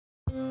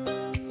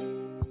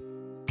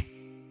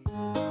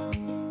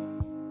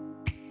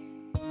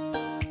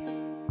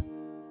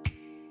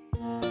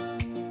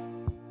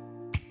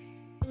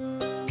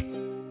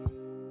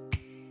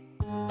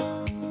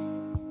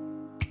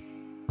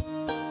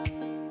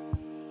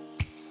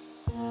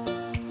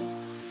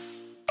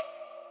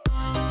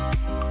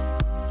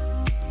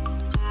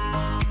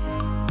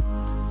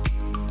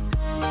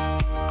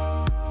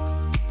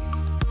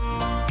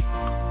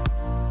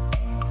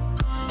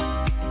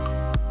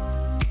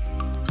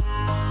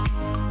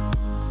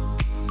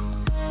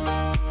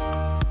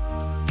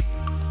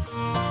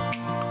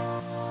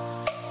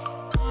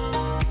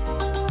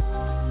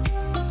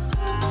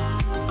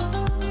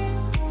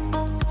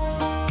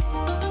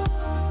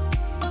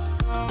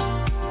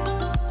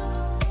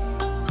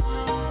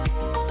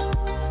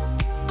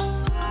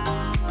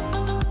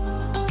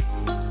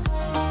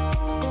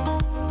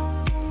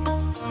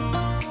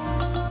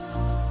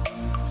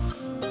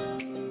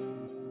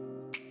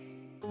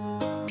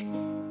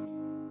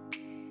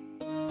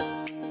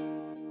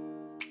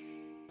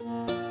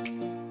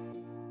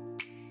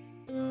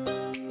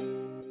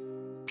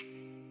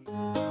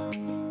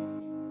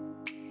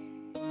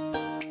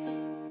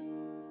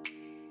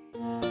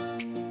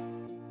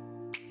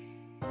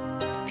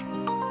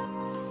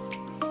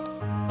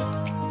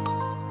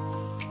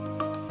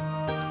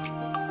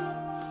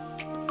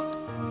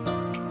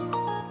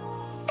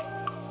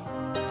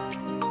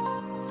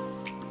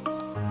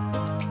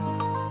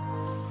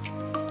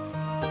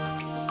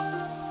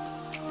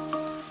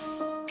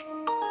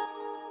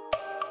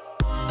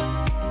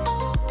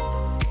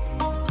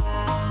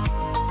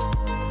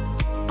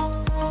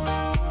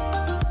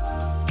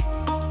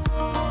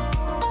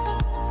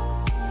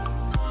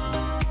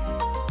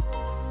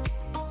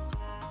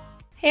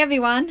Hey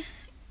everyone,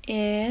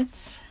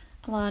 it's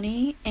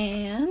Lonnie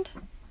and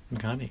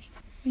Gunnie.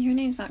 Your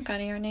name's not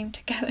Gunnie, our name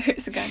together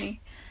is Gunnie.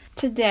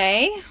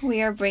 Today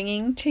we are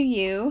bringing to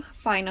you,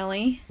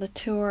 finally, the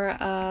tour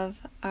of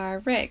our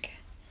rig,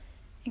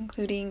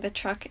 including the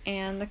truck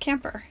and the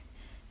camper.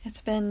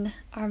 It's been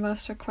our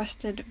most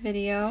requested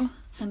video,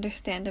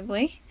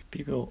 understandably.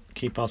 People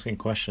keep asking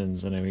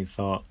questions and we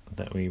thought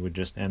that we would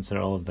just answer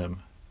all of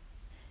them.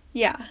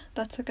 Yeah,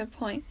 that's a good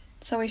point.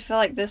 So we feel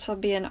like this will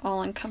be an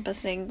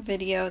all-encompassing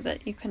video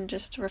that you can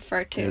just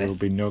refer to. There will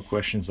be no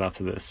questions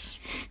after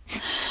this.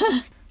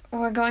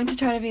 We're going to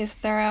try to be as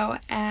thorough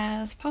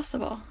as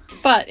possible.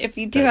 But if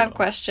you do have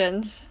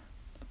questions,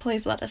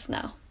 please let us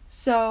know.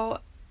 So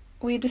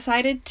we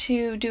decided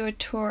to do a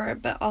tour,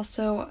 but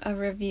also a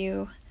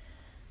review.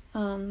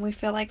 We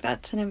feel like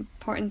that's an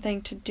important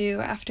thing to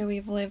do after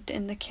we've lived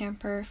in the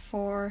camper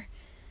for...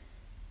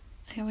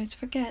 I always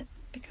forget,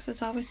 because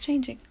it's always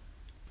changing.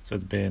 So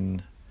it's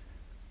been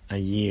a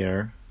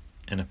year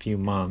and a few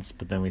months,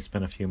 but then we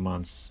spent a few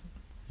months,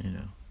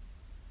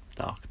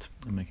 docked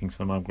and making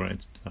some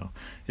upgrades. So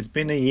it's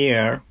been a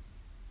year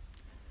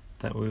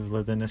that we've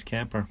lived in this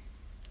camper.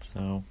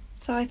 So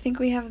I think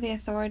we have the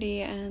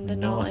authority and the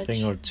knowledge. Know a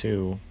thing or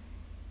two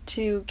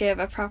to give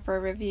a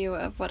proper review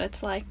of what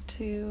it's like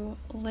to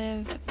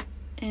live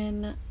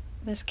in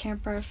this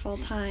camper full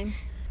time.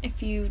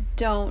 If you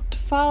don't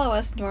follow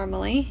us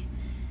normally,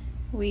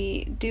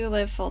 we do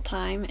live full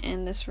time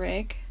in this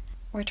rig.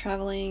 We're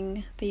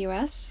traveling the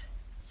US.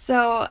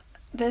 So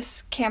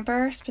this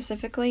camper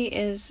specifically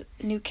is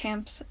New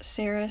Camp's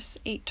Cirrus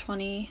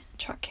 820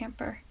 truck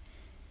camper.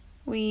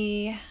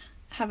 We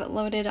have it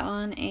loaded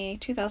on a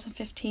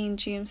 2015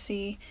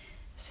 GMC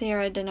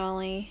Sierra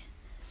Denali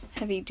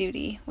heavy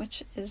duty,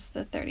 which is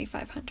the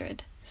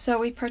 3500. So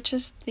we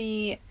purchased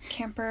the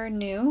camper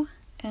new,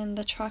 and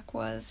the truck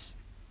was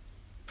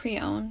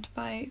pre-owned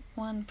by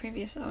one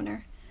previous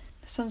owner.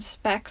 Some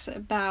specs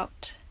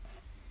about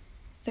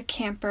the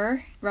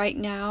camper. Right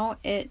now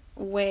it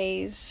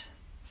weighs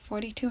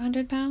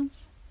 4,200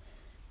 pounds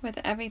with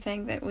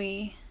everything that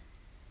we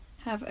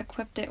have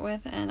equipped it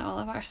with and all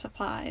of our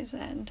supplies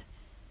and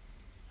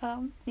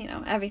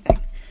everything.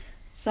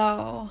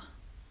 So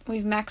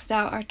we've maxed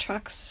out our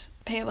truck's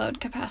payload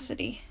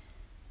capacity.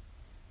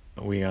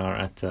 We are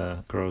at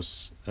the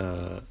gross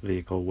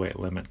vehicle weight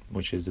limit,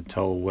 which is the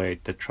total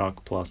weight the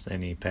truck plus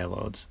any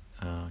payloads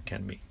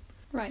can be.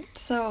 Right,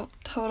 so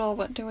total,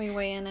 what do we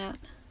weigh in at?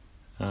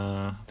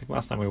 I think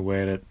last time we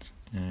weighed it,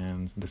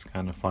 and this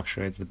kind of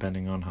fluctuates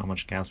depending on how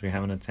much gas we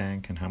have in the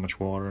tank and how much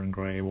water and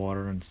gray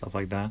water and stuff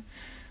like that. I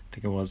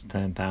think it was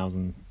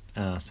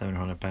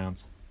 10,700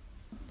 pounds.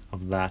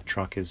 Of that,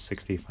 truck is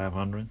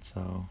 6,500,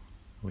 so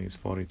leaves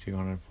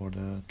 4,200 for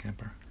the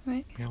camper.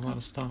 Right. We have a lot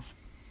of stuff.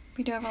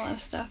 We do have a lot of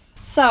stuff.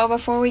 So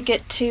before we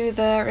get to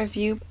the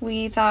review,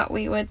 we thought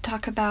we would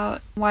talk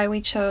about why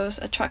we chose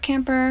a truck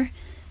camper,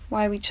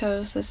 why we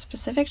chose this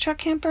specific truck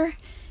camper,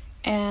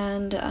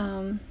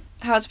 and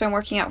how it's been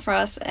working out for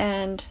us,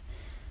 and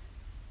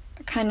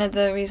kind of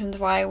the reasons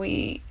why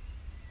we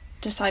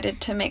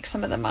decided to make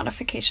some of the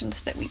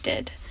modifications that we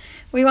did.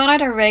 We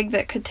wanted a rig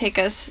that could take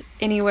us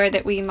anywhere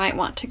that we might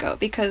want to go,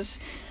 because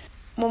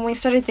when we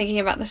started thinking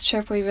about this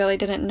trip, we really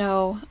didn't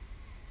know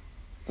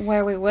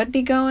where we would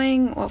be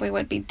going, what we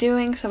would be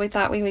doing, so we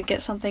thought we would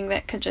get something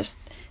that could just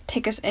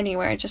take us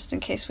anywhere just in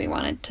case we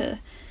wanted to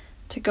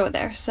go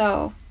there.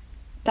 So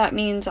that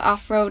means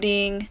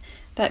off-roading,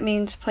 that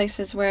means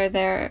places where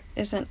there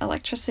isn't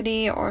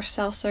electricity or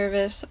cell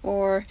service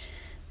or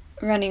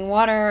running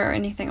water or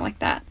anything like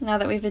that. Now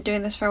that we've been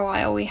doing this for a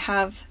while,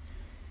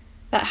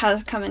 that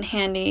has come in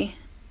handy,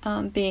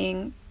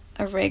 being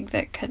a rig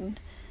that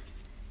could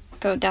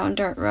go down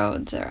dirt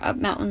roads or up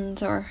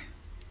mountains or...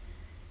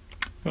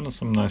 Go to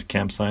some nice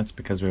campsites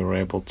because we were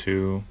able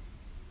to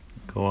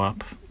go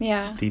up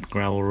steep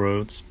gravel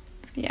roads.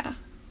 Yeah.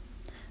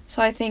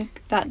 So I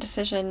think that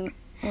decision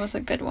was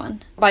a good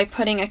one. By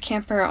putting a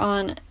camper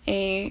on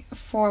a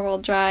four-wheel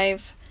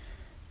drive,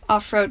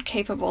 off-road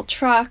capable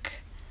truck,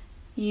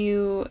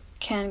 you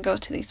can go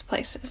to these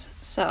places.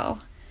 So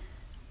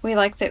we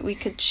like that we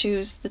could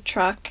choose the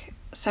truck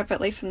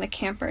separately from the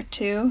camper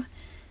too,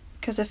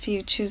 because if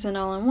you choose an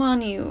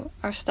all-in-one, you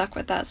are stuck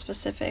with that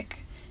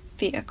specific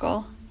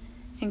vehicle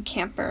and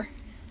camper.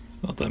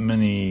 It's not that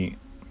many,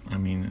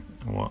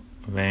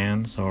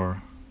 vans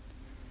or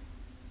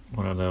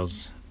what are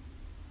those?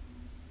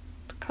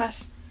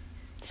 Class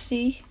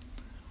C?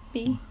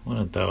 B? One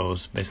of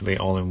those, basically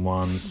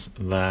all-in-ones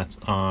that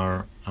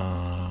are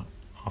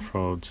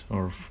off-road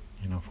or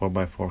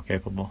 4x4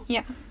 capable.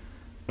 Yeah.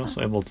 We're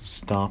also able to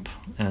stop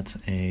at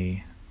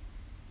a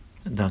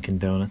Dunkin'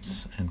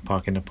 Donuts and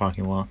park in the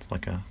parking lot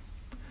like a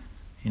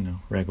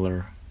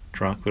regular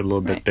truck. We're a little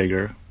bit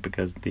bigger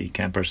because the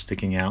camper's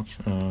sticking out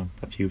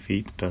a few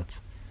feet, but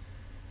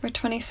we're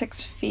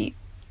 26 feet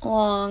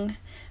long,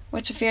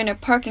 which if you're in a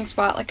parking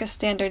spot, like a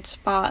standard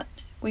spot,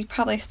 we'd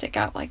probably stick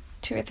out like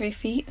 2 or 3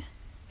 feet,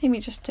 maybe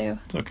just 2.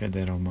 It's okay,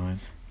 they don't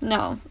mind.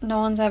 No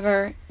one's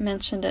ever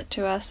mentioned it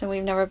to us, and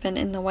we've never been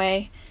in the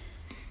way.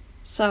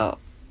 So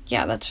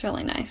yeah, that's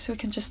really nice. We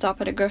can just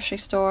stop at a grocery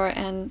store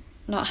and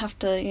not have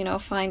to, you know,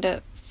 find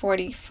a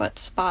 40-foot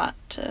spot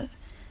to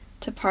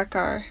park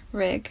our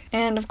rig.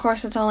 And of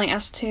course it's only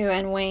us two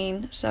and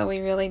Wayne, so we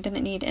really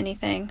didn't need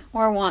anything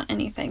or want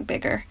anything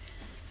bigger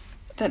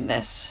than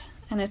this.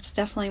 And it's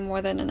definitely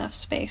more than enough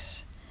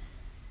space.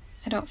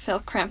 I don't feel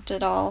cramped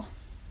at all.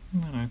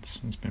 No, it's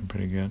been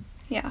pretty good.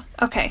 Yeah.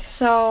 Okay,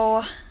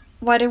 so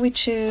why did we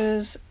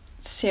choose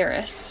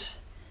Cirrus?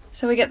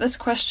 So we get this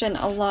question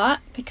a lot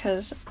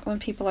because when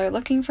people are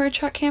looking for a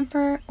truck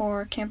camper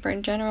or camper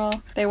in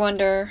general, they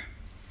wonder,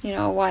 you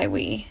know, why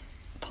we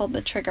pulled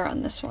the trigger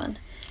on this one.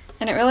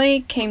 And it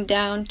really came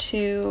down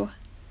to,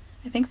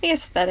 I think, the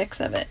aesthetics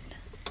of it.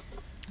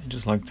 I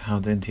just liked how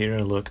the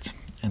interior looked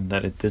and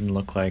that it didn't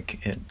look like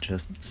it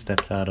just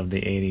stepped out of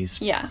the 80s.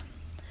 Yeah.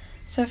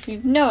 So if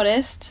you've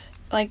noticed,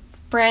 like,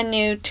 brand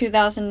new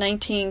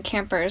 2019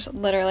 campers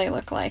literally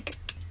look like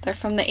they're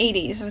from the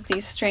 80s with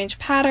these strange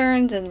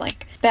patterns and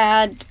like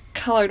bad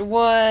colored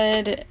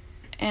wood,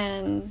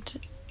 and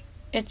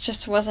it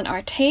just wasn't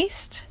our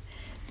taste.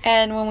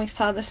 And when we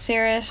saw the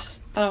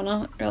Cirrus, I don't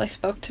know, it really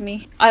spoke to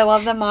me. I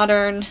love the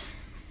modern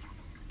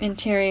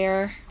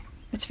interior.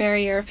 It's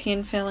very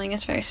European feeling.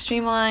 It's very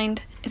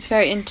streamlined. It's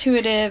very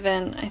intuitive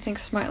and I think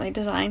smartly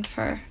designed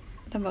for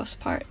the most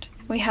part.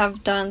 We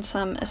have done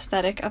some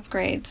aesthetic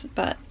upgrades,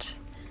 but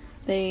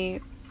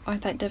they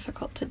aren't that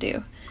difficult to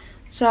do.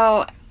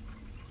 So,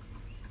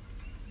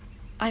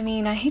 I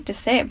mean, I hate to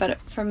say it,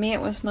 but for me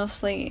it was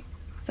mostly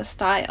the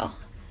style.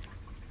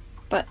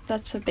 But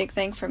that's a big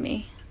thing for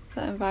me,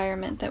 the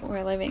environment that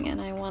we're living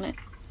in. I want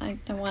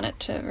it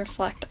to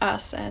reflect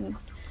us and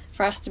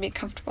for us to be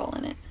comfortable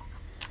in it.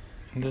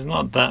 And there's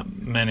not that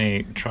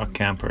many truck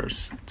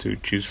campers to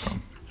choose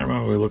from. I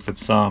remember we looked at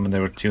some and they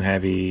were too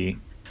heavy.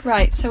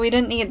 Right, so we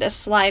didn't need the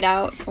slide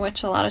out,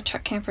 which a lot of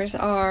truck campers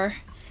are.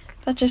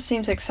 That just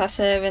seems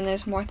excessive and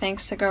there's more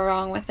things to go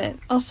wrong with it.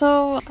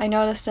 Also, I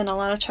noticed in a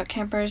lot of truck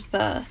campers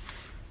the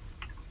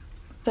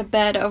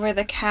bed over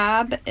the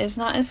cab is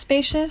not as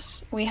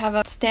spacious. We have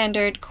a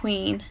standard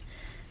queen,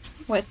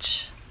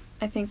 which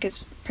I think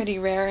is pretty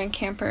rare in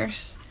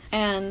campers.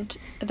 And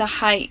the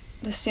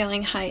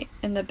ceiling height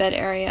in the bed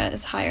area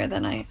is higher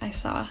than I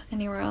saw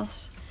anywhere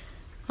else.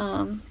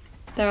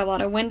 There are a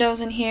lot of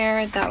windows in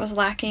here that was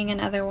lacking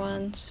in other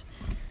ones.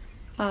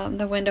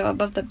 The window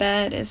above the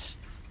bed is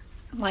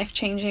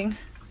life-changing.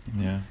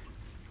 Yeah,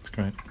 it's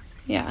great.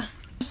 Yeah.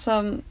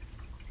 Some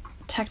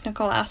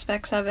technical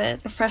aspects of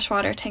it. The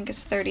freshwater tank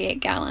is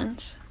 38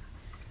 gallons,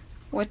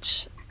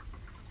 which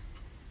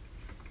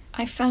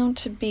I found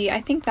to be, I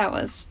think that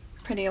was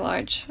pretty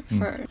large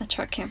for a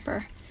truck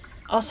camper.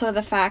 Also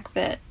the fact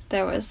that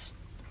there was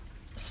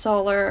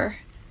solar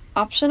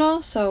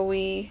optional, so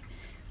we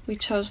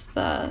chose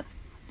to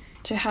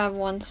have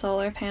one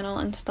solar panel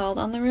installed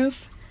on the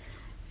roof.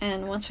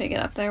 And once we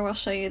get up there, we'll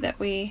show you that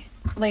we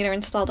later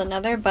installed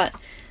another, but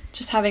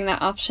just having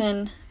that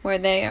option where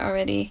they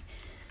already...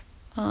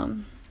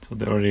 So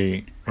they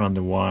already run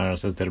the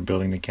wires as they're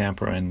building the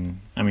camper, and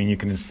I mean you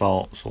can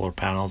install solar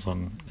panels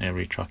on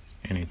any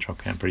truck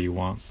camper you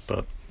want,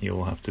 but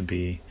you'll have to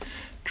be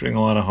drilling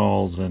a lot of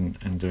holes and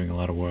doing a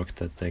lot of work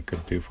that they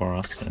could do for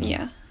us. And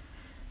yeah.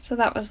 So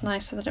that was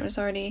nice, so that it was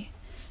already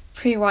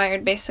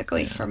pre-wired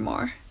basically for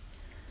more.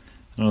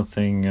 Another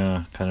thing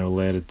kind of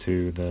related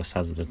to the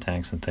size of the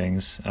tanks and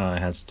things, it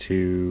has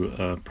two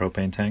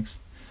propane tanks.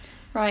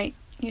 Right.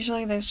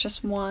 Usually there's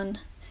just one.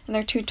 And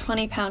they're two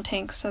 20-pound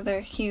tanks, so they're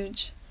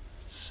huge.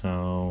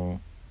 So,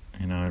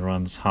 it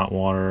runs hot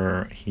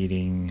water,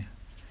 heating,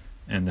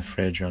 and the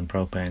fridge on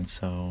propane.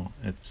 So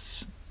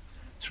it's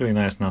really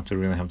nice not to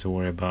really have to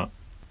worry about.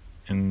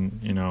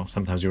 And,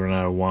 sometimes you run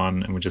out of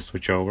one and we just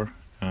switch over.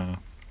 And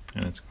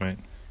it's great.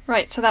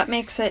 Right, so that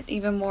makes it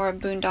even more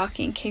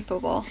boondocking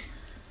capable.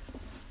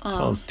 As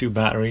well as two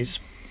batteries.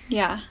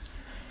 Yeah.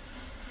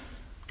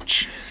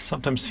 Which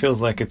sometimes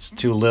feels like it's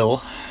too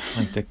little.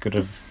 Like they could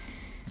have,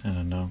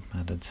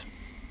 added.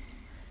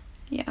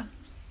 Yeah.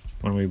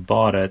 When we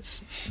bought it,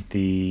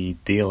 the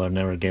dealer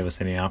never gave us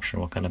any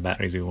option what kind of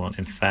batteries we want.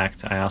 In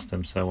fact, I asked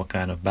them, so what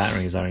kind of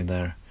batteries are in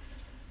there?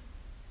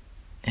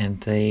 And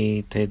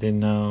they didn't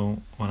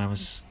know what I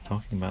was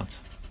talking about.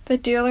 The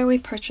dealer we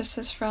purchased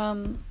this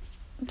from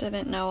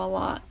didn't know a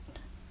lot,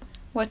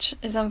 which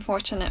is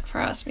unfortunate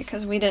for us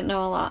because we didn't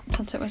know a lot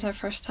since it was our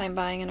first time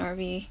buying an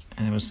RV.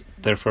 And it was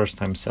their first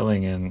time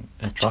selling in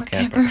a truck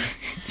camper.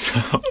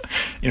 So,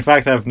 in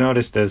fact, I've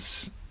noticed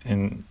this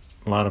in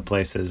a lot of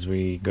places.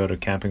 We go to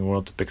Camping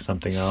World to pick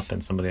something up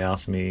and somebody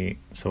asks me,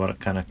 so what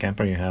kind of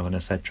camper you have? And I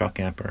said truck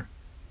camper.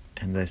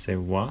 And they say,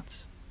 what?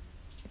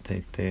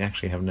 They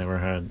actually have never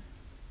heard,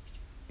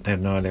 they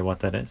have no idea what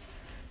that is.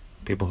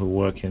 People who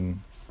work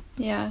in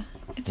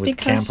it's with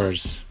because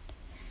campers.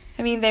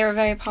 I mean, they were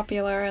very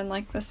popular in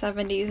like the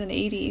 70s and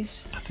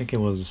 80s. I think it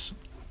was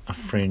a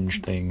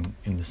fringe thing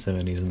in the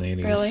 70s and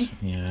 80s. Really?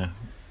 Yeah.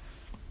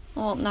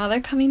 Well, now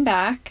they're coming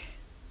back.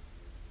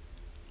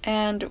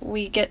 And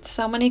we get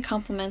so many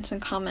compliments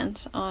and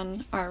comments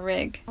on our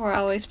rig. We're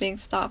always being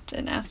stopped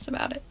and asked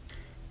about it.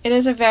 It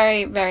is a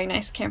very, very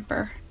nice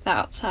camper. the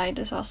outside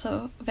is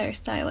also very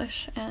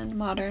stylish and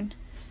modern.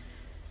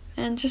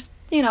 And just,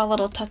 you know,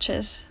 little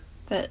touches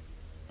that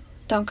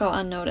don't go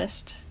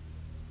unnoticed.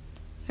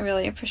 I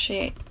really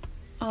appreciate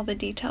all the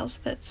details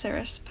that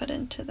Cirrus put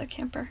into the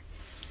camper.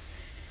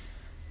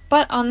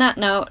 But on that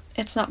note,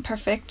 it's not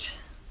perfect.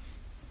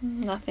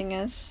 Nothing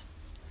is.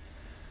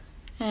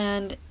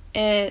 And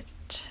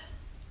it,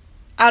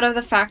 out of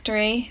the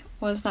factory,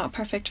 was not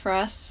perfect for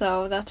us,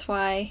 so that's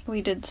why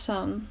we did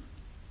some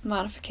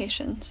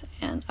modifications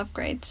and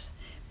upgrades,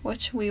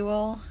 which we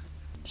will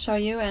show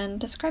you and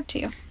describe to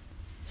you.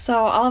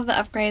 So all of the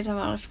upgrades and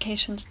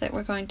modifications that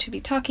we're going to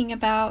be talking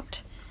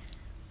about,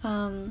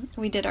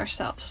 we did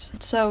ourselves.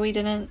 So we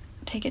didn't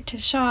take it to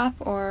shop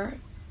or,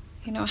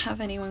 you know, have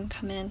anyone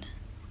come in.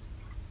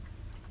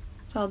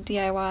 It's all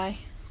DIY.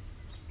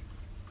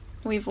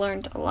 We've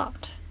learned a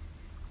lot.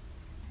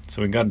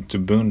 So we got to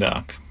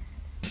boondock.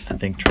 I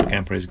think truck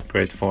camper is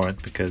great for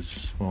it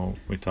because, well,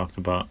 we talked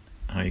about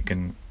how you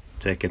can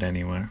take it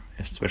anywhere,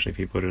 especially if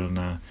you put it on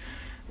a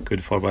good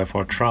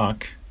 4x4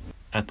 truck.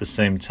 At the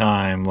same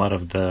time, a lot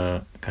of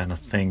the kind of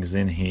things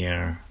in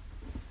here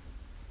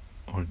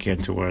were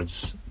geared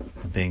towards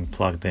being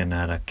plugged in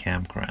at a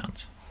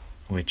campground,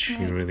 which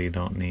you really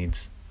don't need.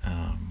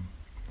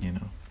 You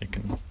know, you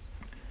can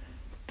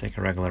take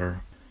a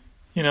regular,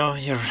 you know,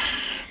 your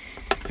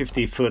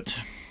 50-foot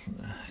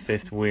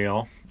fifth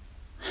wheel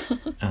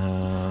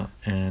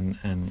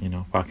and you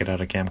know, park it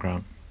at a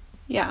campground.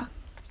 Yeah.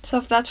 So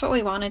if that's what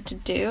we wanted to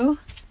do,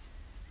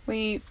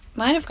 we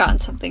might have gotten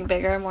something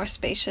bigger, more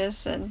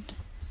spacious, and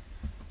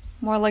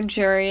more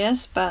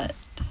luxurious, but...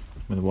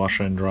 with a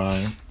washer and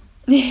dryer.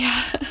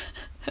 Yeah.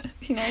 That'd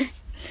be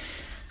nice.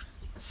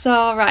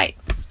 So, right.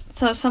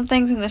 So some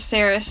things in the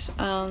Cirrus,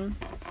 I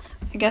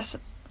guess,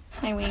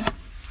 maybe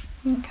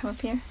you can come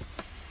up here.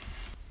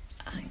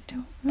 I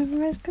don't remember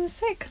what I was going to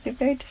say because you're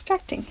very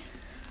distracting.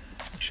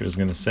 She was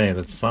going to say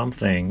that some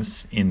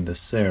things in the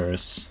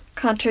Cirrus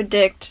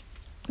contradict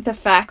the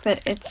fact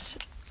that it's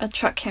a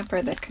truck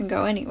camper that can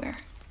go anywhere.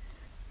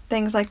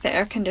 Things like the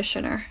air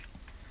conditioner.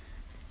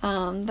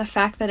 The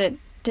fact that it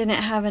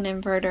didn't have an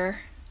inverter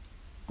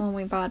when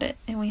we bought it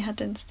and we had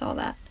to install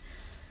that.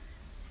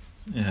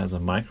 It has a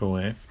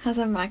microwave. Has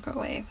a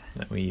microwave.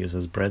 That we use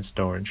as bread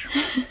storage.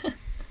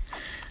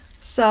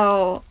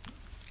 So,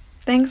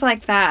 things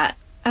like that,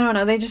 I don't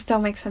know, they just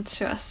don't make sense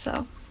to us, so.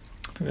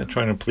 I think they're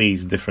trying to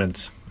please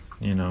different,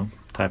 you know,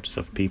 types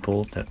of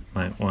people that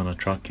might want a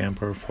truck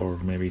camper for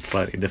maybe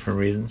slightly different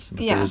reasons. But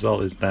the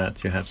result is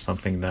that you have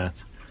something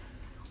that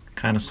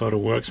kind of sort of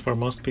works for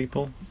most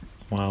people,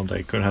 while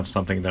they could have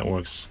something that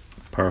works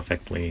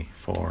perfectly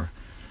for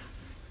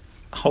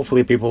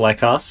hopefully people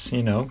like us,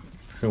 you know,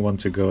 who want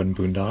to go and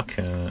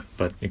boondock,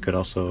 but it could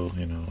also,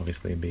 you know,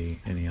 obviously be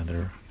any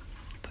other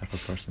type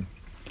of person.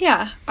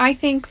 Yeah, I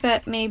think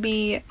that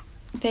maybe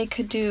they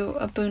could do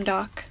a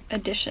boondock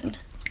edition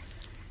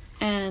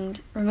and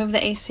remove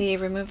the AC,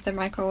 remove the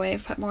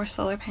microwave, put more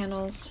solar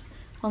panels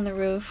on the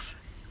roof.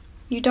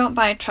 You don't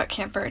buy a truck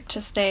camper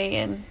to stay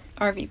in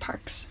RV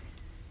parks.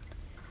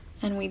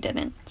 And we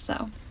didn't,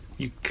 so.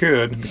 You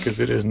could, because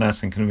it is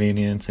nice and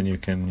convenient, and you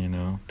can, you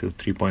know, do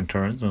 3-point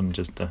turns on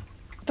just a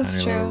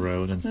tiny little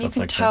road and stuff like that.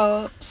 You can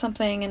tow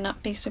something and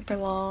not be super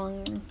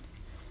long. You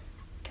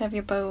can have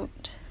your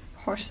boat,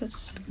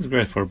 horses. I think it's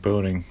great for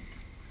boating.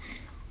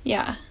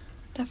 Yeah,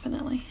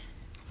 definitely.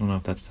 I don't know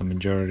if that's the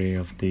majority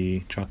of the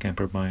truck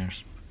camper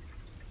buyers.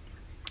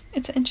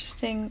 It's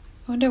interesting.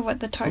 I wonder what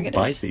the target is.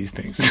 Who buys these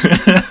things?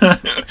 I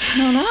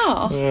don't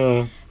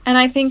know. And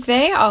I think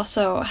they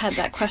also had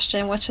that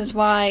question, which is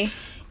why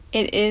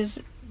it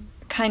is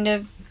kind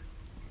of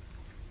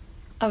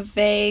a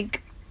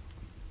vague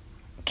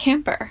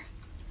camper.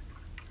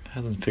 It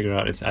hasn't figured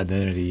out its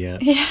identity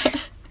yet. Yeah.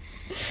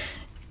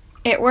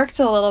 It works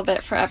a little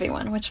bit for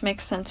everyone, which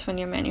makes sense when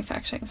you're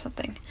manufacturing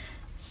something.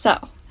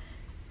 So,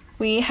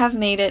 we have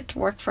made it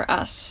work for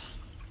us.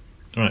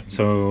 Alright,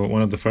 so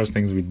one of the first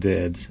things we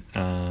did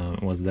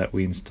was that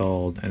we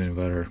installed an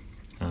inverter,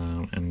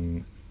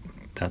 and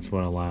that's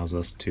what allows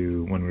us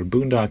to, when we're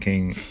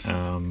boondocking,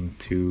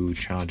 to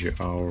charge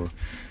our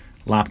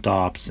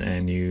laptops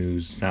and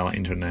use satellite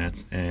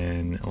internet,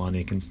 and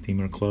Lonnie can steam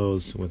her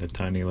clothes with a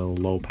tiny little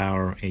low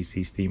power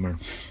AC steamer.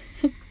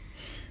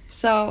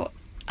 So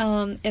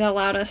it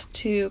allowed us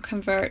to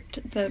convert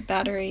the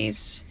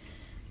battery's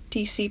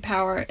DC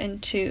power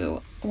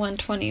into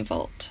 120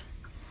 volt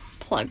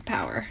plug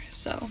power,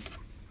 so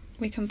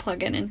we can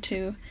plug it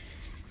into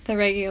the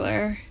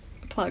regular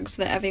plugs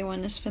that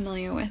everyone is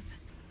familiar with.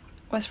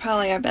 Was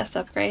probably our best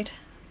upgrade,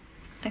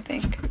 I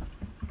think.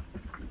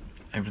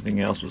 Everything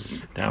else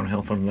was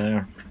downhill from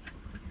there.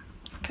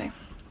 Okay.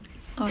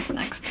 What's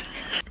next?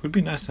 It would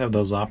be nice to have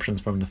those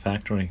options from the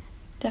factory.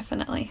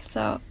 Definitely.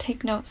 So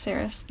take note,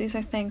 Cirrus. These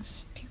are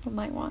things people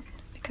might want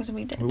because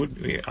we did.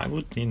 I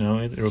would, you know,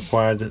 it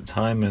required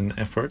time and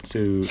effort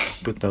to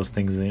put those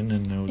things in,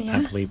 and I would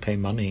happily pay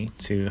money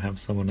to have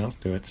someone else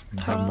do it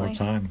and have more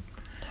time.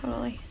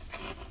 Totally.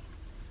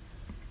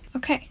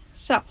 Okay.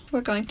 So,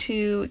 we're going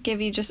to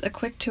give you just a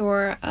quick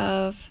tour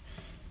of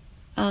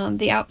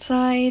the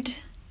outside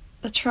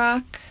the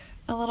truck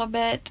a little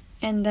bit,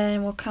 and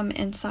then we'll come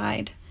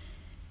inside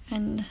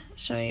and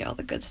show you all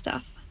the good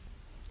stuff.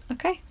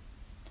 Okay,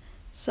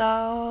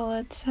 so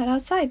let's head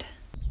outside.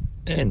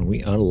 And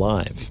we are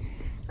live.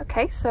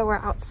 Okay, so we're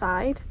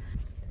outside.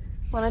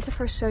 Wanted to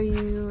first show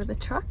you the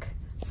truck.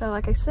 So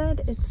like I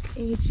said, it's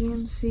a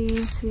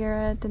GMC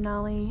Sierra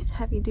Denali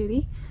heavy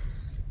duty.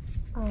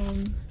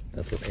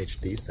 That's what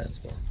HD stands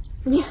for.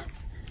 Yeah,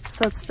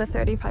 so it's the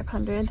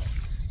 3500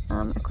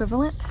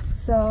 equivalent.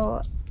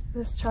 So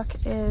this truck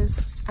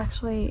is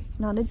actually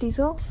not a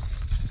diesel.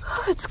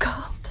 Oh, it's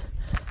cold.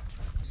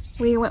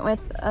 We went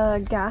with a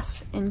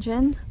gas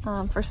engine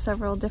for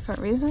several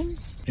different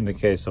reasons. In the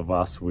case of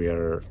us,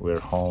 we're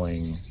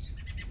hauling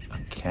a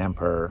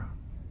camper,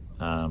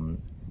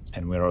 and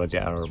we're already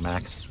at our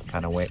max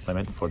kind of weight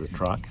limit for the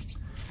truck.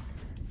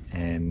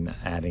 And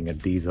adding a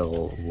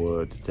diesel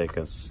would take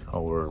us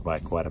over by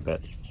quite a bit.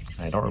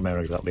 I don't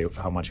remember exactly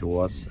how much it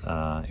was.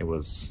 It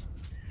was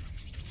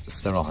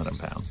several hundred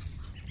pounds.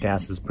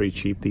 Gas is pretty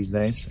cheap these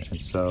days,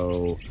 and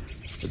so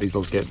the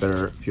diesels get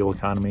better fuel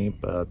economy,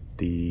 but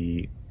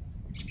the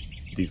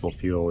diesel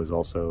fuel is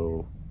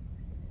also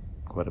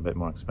quite a bit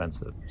more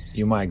expensive.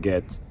 You might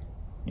get,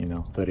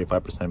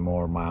 35%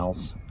 more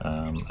miles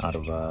out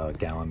of a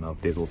gallon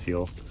of diesel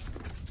fuel,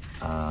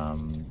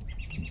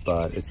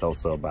 but it's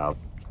also about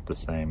the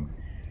same,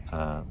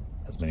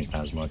 as many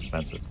times more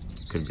expensive.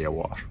 Could be a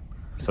wash.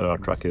 So our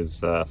truck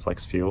is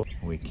flex fuel.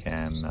 We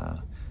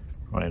can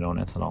run it on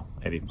ethanol,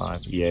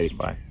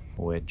 E85,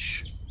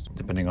 which,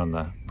 depending on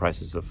the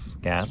prices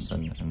of gas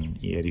and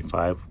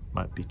E85,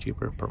 might be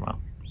cheaper per mile.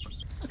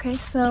 Okay,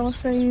 so I'll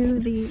show you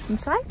the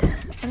inside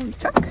of the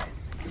truck.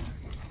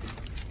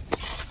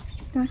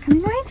 You want to come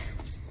inside?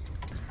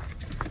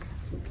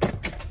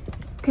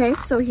 Okay,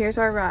 so here's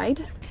our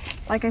ride.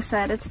 Like I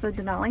said, it's the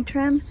Denali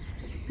trim,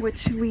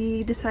 which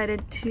we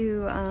decided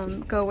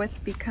to go with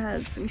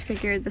because we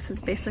figured this is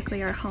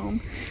basically our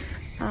home.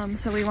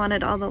 So we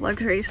wanted all the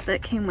luxuries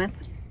that came with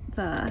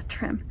the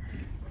trim,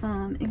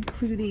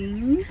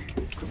 including...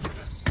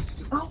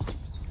 Oh!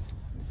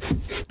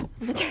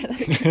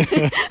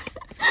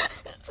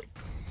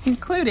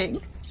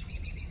 Including...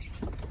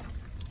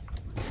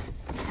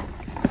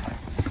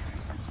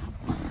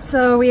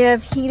 So we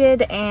have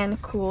heated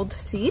and cooled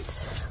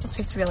seats, which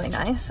is really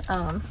nice.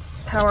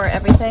 Power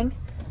everything.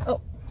 Oh,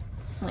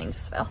 lane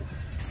just fell.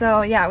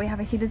 So yeah, we have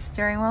a heated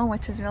steering wheel,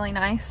 which is really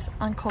nice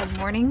on cold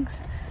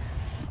mornings.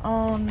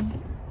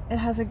 It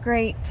has a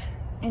great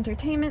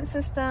entertainment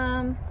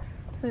system.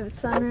 We have a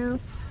sunroof.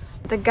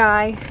 The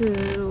guy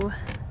who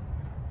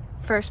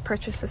first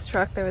purchased this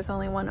truck, there was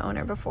only one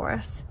owner before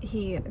us.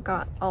 He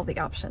got all the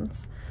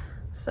options.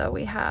 So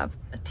we have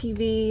a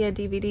TV, a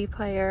DVD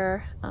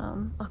player,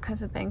 all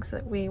kinds of things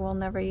that we will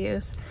never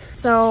use.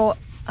 So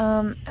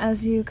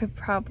as you could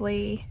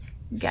probably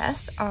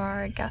guess,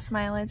 our gas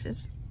mileage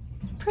is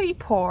pretty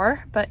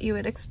poor, but you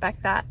would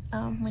expect that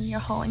when you're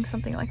hauling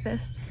something like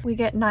this. We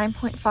get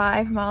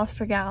 9.5 miles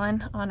per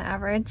gallon on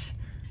average,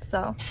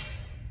 so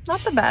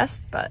not the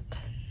best, but...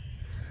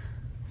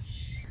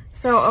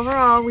 So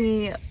overall,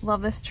 we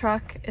love this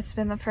truck. It's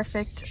been the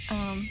perfect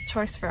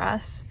choice for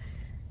us.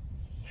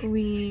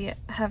 We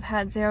have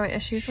had zero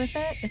issues with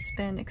it. It's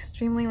been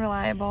extremely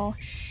reliable,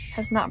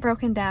 has not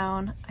broken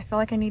down. I feel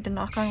like I need to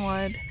knock on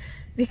wood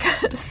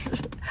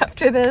because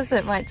after this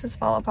it might just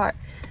fall apart.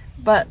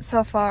 But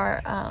so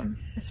far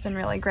it's been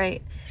really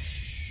great.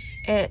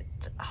 It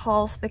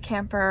hauls the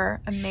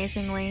camper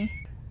amazingly.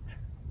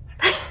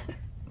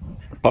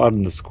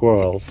 Pardon the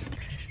squirrels.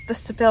 The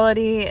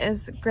stability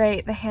is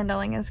great, the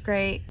handling is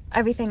great.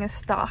 Everything is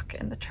stock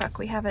in the truck.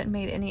 We haven't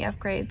made any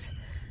upgrades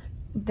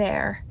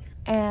there.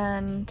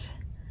 And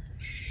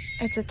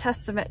it's a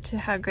testament to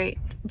how great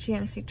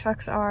GMC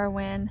trucks are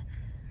when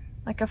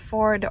like a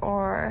Ford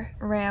or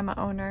Ram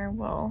owner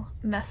will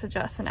message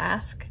us and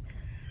ask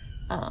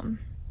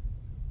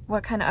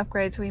what kind of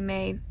upgrades we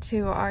made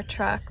to our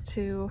truck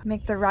to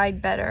make the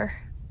ride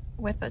better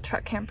with the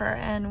truck camper,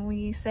 and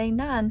we say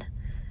none.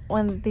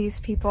 When these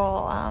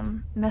people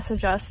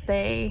message us,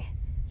 they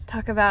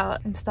talk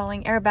about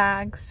installing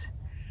airbags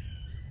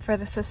for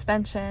the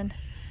suspension,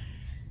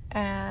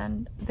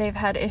 and they've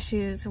had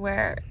issues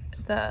where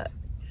the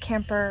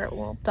camper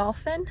will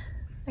dolphin,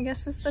 I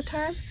guess is the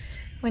term,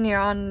 when you're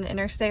on an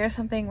interstate or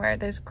something where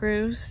there's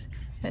grooves.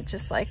 It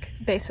just like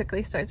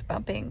basically starts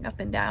bumping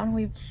up and down.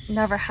 We've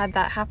never had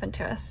that happen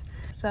to us.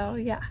 So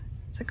yeah,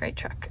 it's a great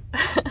truck.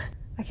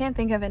 I can't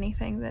think of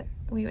anything that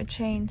we would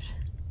change.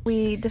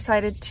 We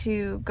decided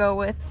to go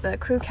with the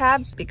crew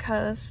cab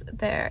because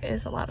there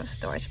is a lot of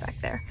storage back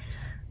there.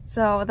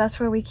 So that's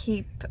where we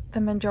keep the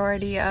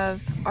majority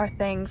of our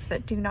things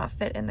that do not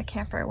fit in the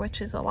camper, which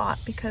is a lot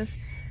because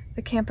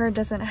the camper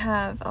doesn't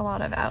have a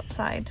lot of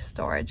outside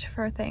storage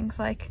for things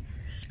like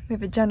we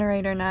have a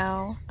generator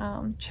now,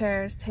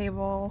 chairs,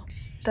 table,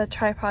 the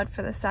tripod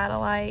for the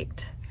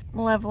satellite,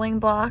 leveling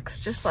blocks,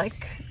 just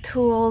like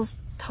tools,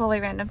 totally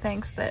random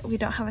things that we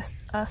don't have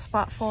a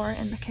spot for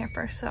in the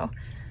camper. So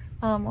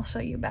we'll show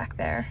you back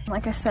there.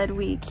 Like I said,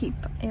 we keep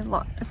a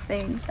lot of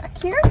things back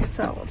here,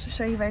 so we'll just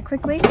show you very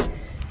quickly.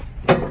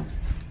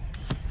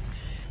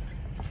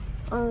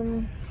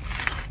 So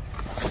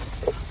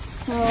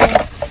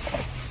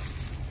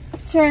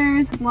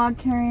chairs, log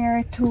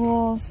carrier,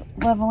 tools,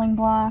 leveling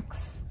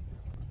blocks,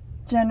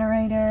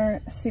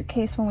 generator,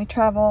 suitcase when we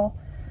travel,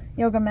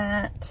 yoga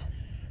mat.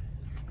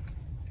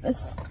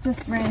 It's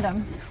just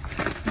random.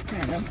 It's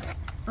random.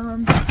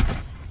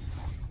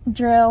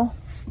 Drill.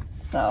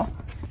 So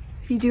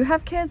if you do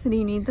have kids and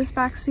you need this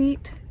back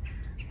seat,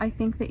 I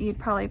think that you'd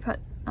probably put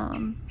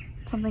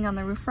something on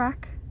the roof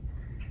rack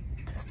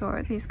to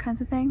store these kinds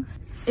of things.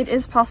 It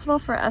is possible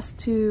for us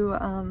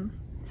to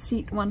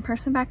seat one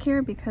person back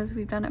here because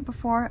we've done it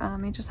before.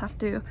 You just have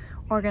to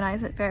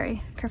organize it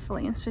very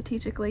carefully and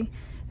strategically,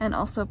 and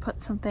also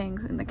put some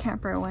things in the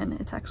camper when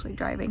it's actually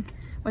driving,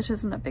 which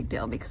isn't a big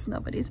deal because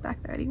nobody's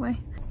back there anyway.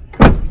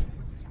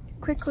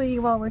 Quickly,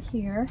 while we're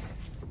here,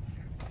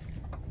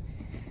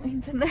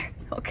 Wayne's in there,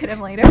 I'll get him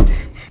later.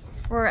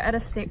 We're at a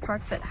state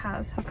park that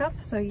has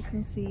hookups, so you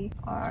can see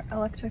our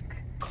electric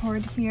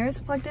cord here is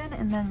plugged in,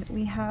 and then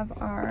we have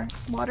our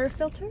water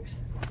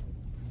filters.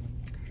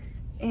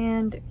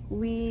 And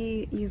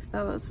we use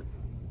those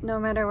no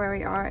matter where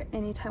we are,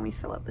 anytime we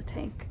fill up the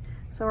tank.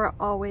 So we're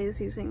always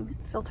using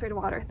filtered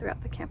water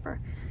throughout the camper.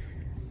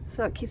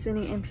 So it keeps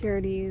any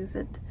impurities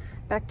and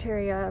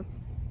bacteria,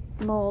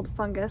 mold,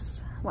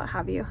 fungus, what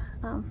have you,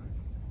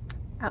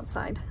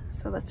 outside.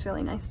 So that's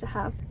really nice to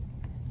have.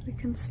 We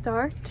can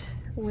start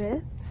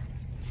with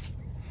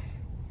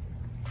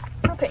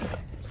propane.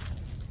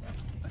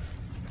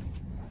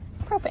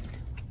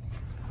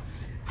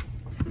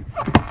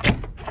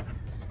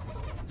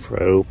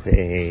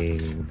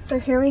 Propane. So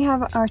here we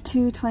have our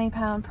two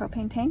 20-pound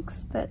propane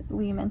tanks that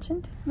we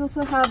mentioned. We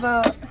also have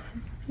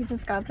we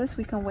just got this,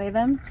 we can weigh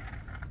them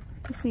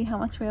to see how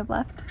much we have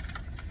left.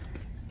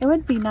 It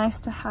would be nice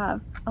to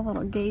have a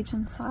little gauge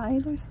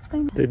inside or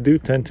something. They do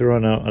tend to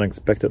run out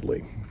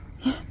unexpectedly.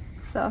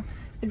 So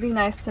it'd be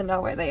nice to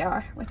know where they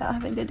are without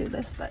having to do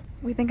this, but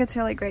we think it's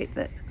really great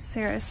that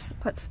Cirrus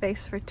put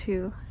space for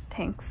two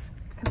tanks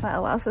because that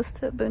allows us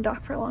to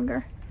boondock for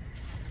longer.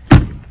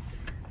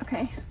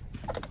 Okay,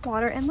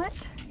 water inlet,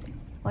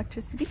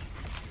 electricity.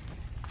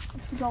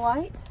 This is a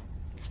light.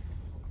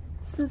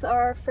 This is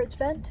our fridge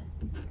vent.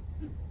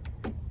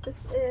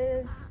 This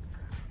is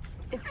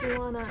if you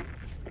wanna,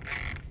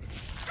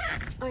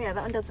 oh yeah,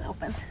 that one doesn't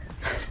open.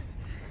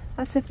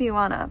 That's if you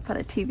wanna put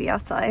a TV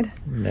outside.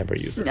 Never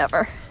use it.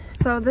 Never.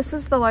 So this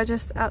is the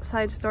largest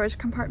outside storage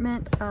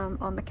compartment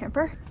on the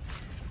camper.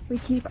 We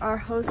keep our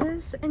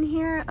hoses in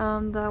here,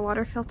 the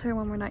water filter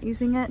when we're not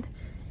using it,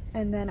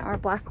 and then our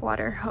black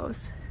water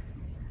hose.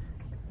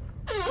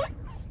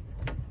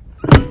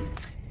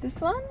 This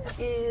one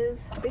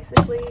is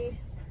basically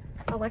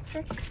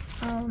electric.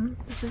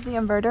 This is the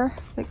inverter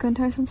that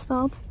Guntars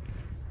installed.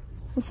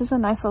 This is a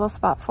nice little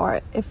spot for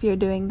it if you're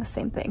doing the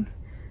same thing.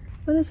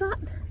 What is that?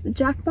 The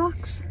jack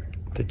box?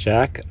 The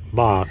jack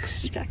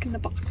box. Jack in the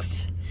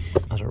box.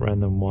 Other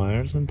random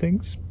wires and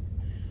things?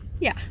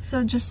 Yeah,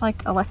 so just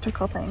like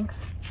electrical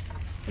things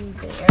in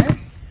there.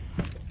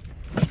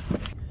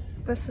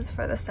 This is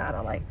for the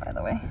satellite, by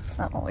the way. It's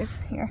not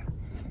always here.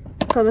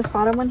 So this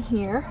bottom one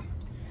here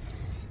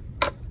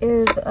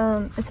is,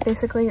 it's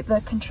basically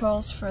the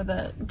controls for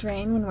the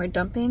drain when we're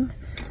dumping.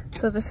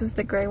 So this is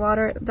the gray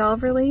water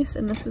valve release,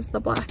 and this is the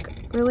black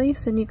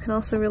release, and you can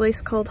also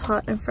release cold,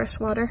 hot, and fresh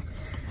water.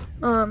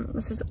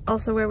 This is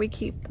also where we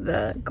keep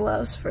the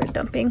gloves for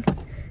dumping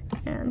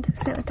and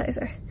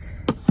sanitizer.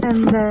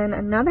 And then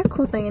another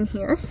cool thing in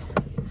here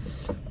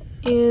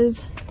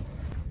is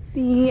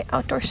the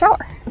outdoor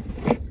shower.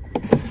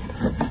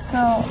 So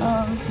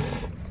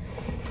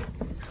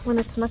when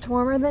it's much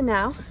warmer than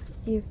now,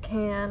 you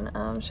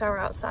can shower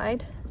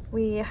outside.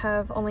 We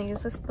have only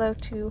used this though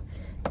to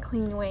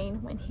clean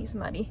Wayne when he's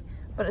muddy,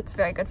 but it's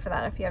very good for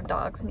that if you have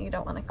dogs and you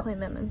don't want to clean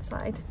them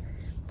inside.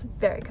 It's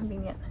very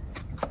convenient.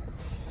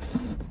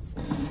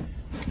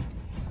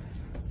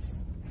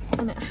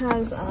 And it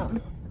has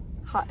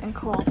hot and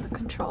cold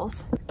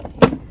controls.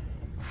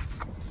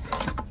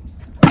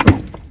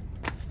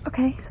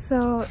 Okay,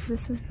 so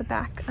this is the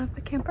back of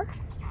the camper.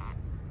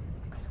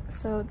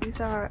 So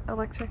these are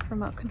electric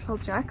remote control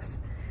jacks,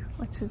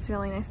 which is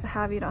really nice to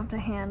have. You don't have to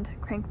hand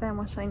crank them,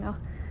 which I know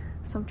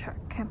some truck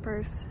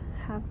campers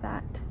have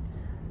that.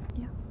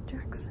 Yeah,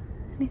 jacks.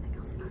 Anything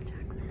else about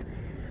jacks?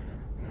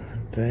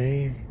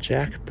 They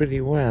jack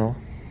pretty well.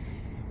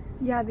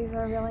 Yeah, these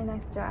are really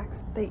nice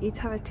jacks. They each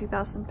have a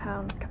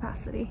 2,000-pound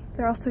capacity.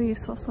 They're also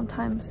useful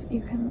sometimes.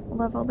 You can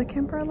level the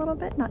camper a little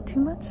bit, not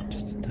too much.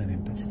 Just a tiny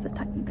bit. Just a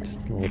tiny bit.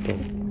 Just a little bit.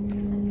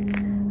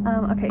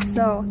 Okay,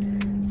 so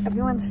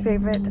everyone's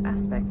favorite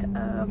aspect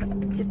of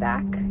the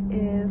back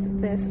is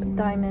this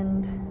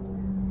diamond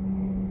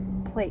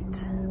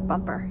plate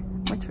bumper,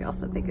 which we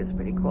also think is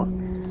pretty cool.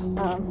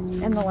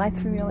 And the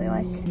lights we really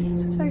like.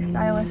 It's just very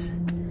stylish.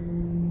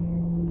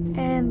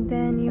 And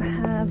then you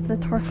have the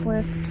torque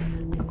lift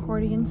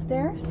accordion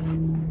stairs.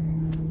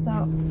 So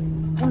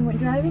when we're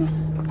driving,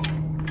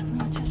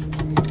 you just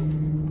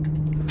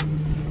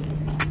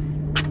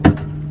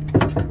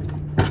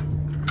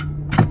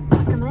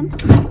tuck them in,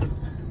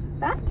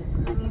 that,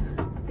 and you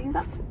put these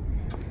up.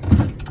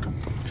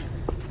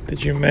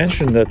 Did you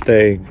mention that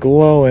they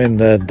glow in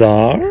the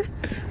dark?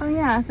 Oh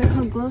yeah, they're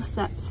called glow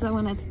steps, so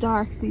when it's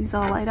dark, these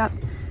all light up.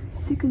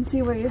 So you can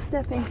see where you're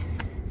stepping.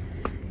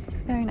 It's a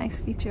very nice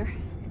feature.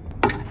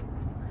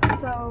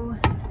 So,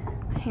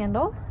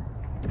 handle.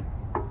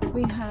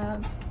 We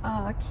have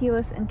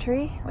keyless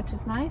entry, which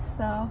is nice,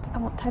 so I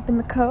won't type in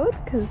the code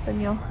because then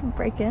you'll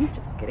break in.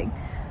 Just kidding.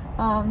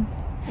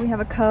 We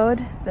have a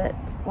code that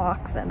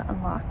locks and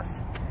unlocks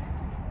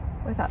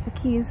without the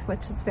keys,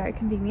 which is very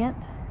convenient.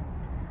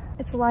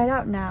 It's light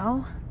out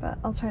now, but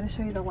I'll try to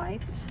show you the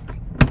lights.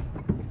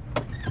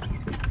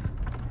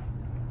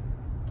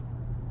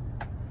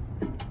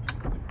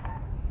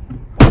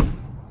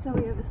 So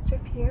we have a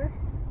strip here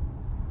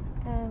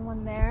and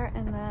one there,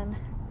 and then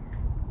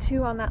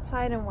two on that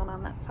side and one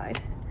on that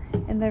side.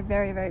 And they're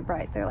very, very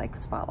bright. They're like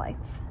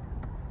spotlights.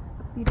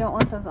 You don't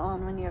want those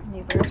on when you have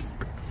neighbors.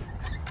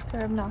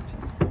 They're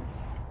obnoxious.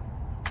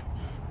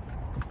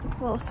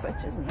 Little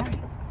switches in there.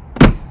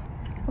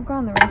 We'll go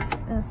on the roof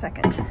in a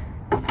second.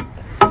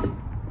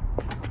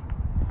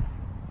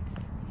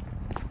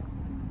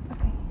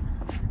 Okay.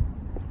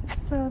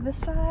 So this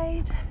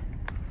side,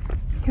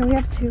 here we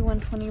have two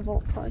 120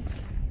 volt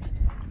plugs.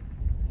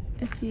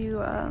 If you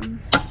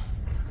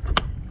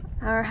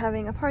are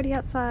having a party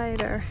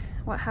outside or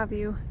what have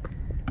you,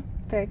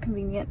 very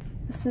convenient.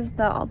 This is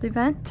the Aldi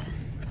vent.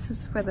 This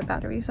is where the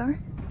batteries are.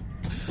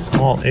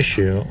 Small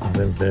issue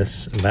with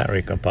this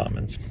battery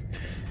compartment.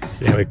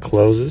 See how it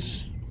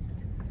closes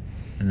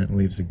and it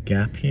leaves a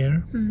gap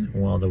here?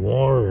 Well, the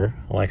water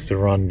likes to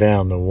run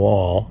down the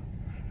wall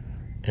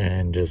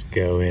and just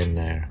go in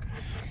there.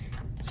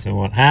 So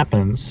what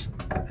happens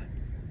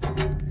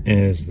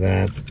is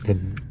that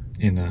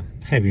in a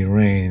heavy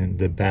rain,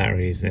 the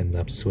batteries end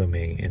up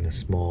swimming in a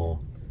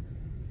small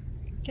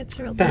Gets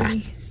real bath.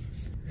 dirty.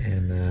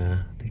 And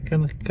they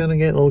kind of get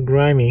a little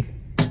grimy.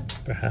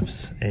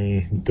 Perhaps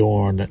a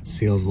door that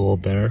seals a little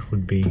better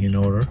would be in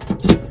order.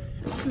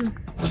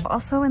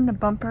 Also in the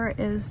bumper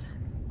is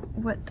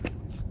what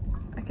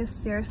I guess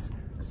Cirrus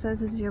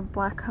says is your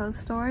black hose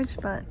storage,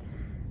 but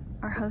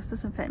our hose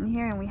doesn't fit in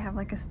here and we have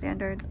like a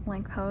standard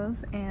length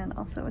hose, and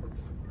also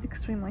it's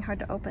extremely hard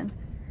to open.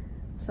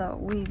 So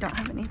we don't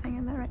have anything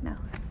in there right now.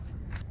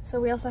 So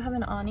we also have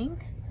an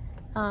awning.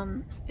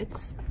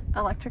 It's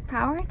electric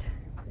powered,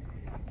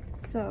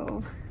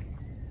 so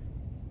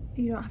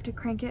you don't have to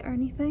crank it or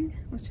anything,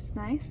 which is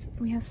nice.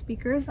 We have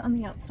speakers on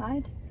the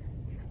outside.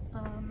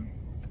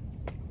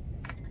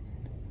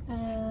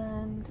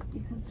 And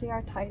you can see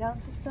our tie down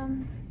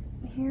system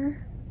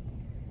here,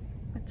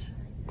 which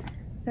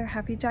they're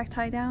Happy Jack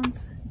tie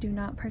downs. Do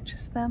not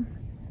purchase them.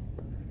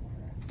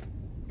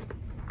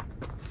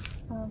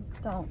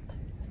 Don't.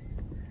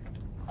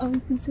 Oh, you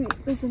can see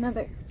there's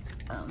another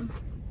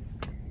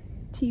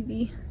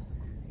TV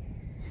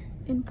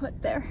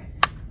input there.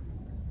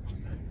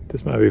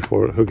 This might be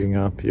for hooking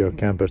up your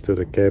camper to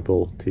the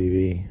cable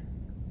TV,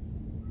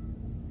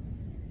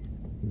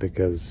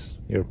 because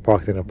you're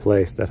parked in a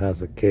place that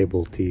has a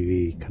cable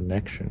TV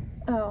connection.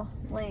 Oh,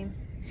 lame.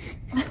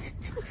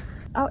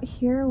 Out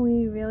here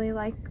we really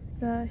like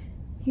the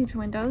huge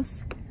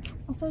windows.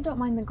 Also don't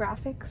mind the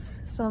graphics.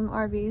 Some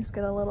RVs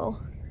get a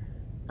little,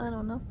 I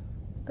don't know,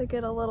 they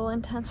get a little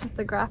intense with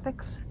the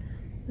graphics.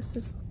 This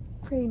is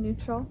pretty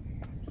neutral.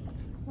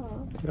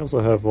 They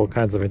also have all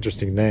kinds of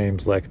interesting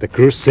names, like the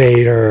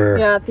Crusader.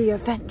 Yeah, the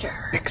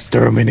Avenger.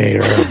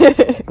 Exterminator.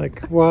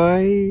 Like,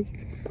 why?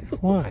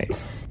 Why?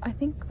 I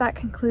think that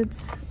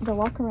concludes the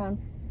walk around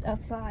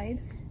outside.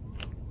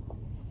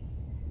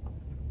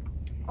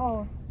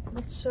 Oh,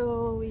 let's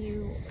show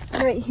you.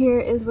 Right here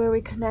is where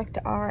we connect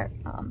our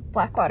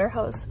black water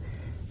hose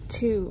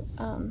to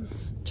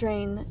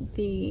drain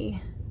the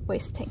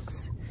waste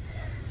tanks.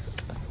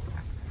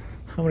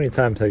 How many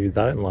times have you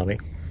done it, Lonnie?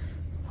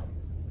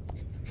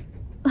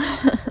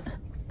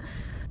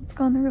 Let's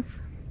go on the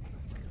roof.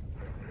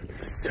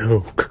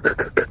 So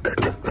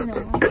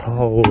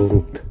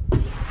cold.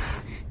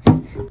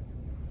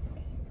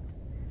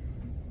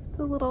 It's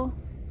a little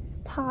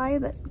tie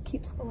that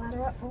keeps the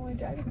ladder up when we're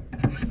driving.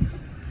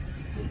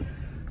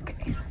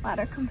 Okay,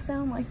 ladder comes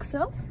down like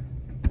so.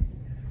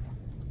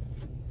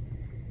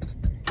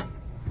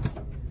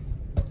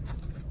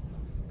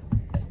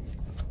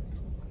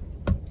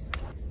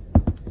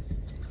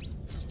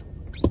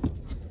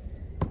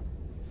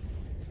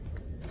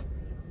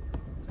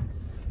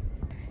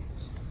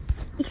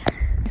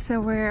 So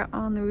we're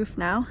on the roof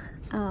now.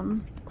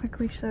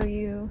 Quickly show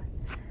you,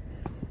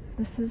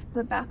 this is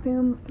the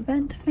bathroom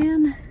vent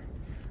fan.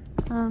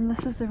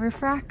 This is the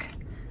roof rack.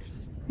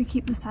 We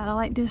keep the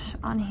satellite dish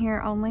on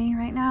here only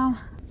right now,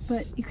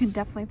 but you can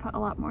definitely put a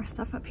lot more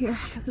stuff up here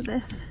because of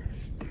this.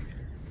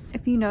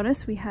 If you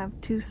notice, we have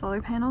 2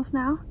 solar panels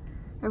now.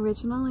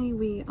 Originally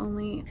we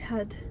only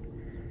had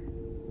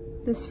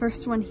this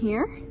first one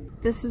here.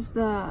 This is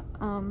the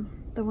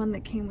one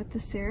that came with the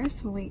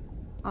Cirrus when we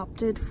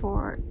opted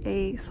for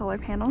a solar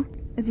panel.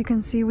 As you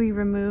can see, we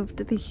removed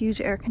the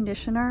huge air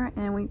conditioner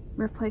and we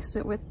replaced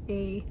it with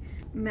a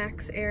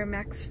Max Air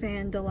Max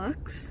Fan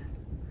Deluxe.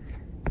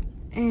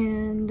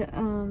 And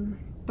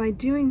by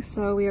doing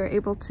so, we were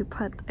able to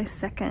put a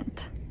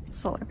second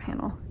solar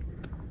panel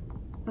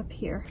up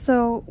here.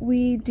 So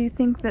we do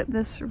think that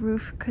this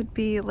roof could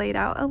be laid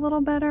out a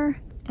little better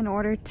in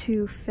order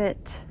to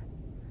fit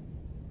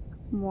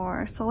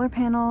more solar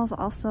panels.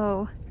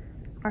 Also,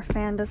 our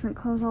fan doesn't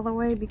close all the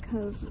way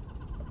because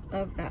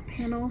of that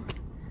panel,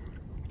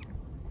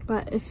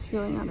 but it's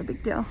really not a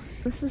big deal.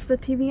 This is the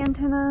TV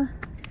antenna.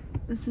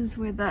 This is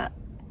where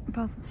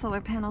both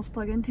solar panels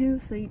plug into,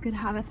 so you could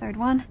have a third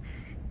one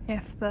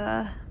if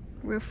the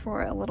roof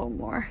were a little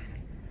more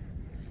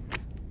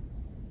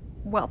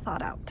well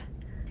thought out.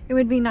 It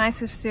would be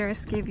nice if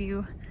Cirrus gave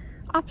you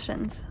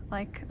options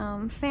like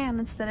fan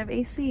instead of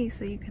AC,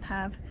 so you could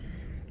have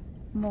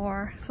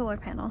more solar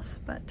panels,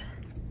 but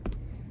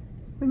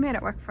we made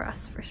it work for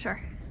us for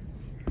sure.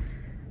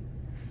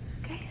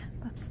 Okay,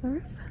 that's the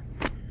roof.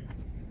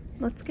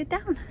 Let's get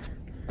down.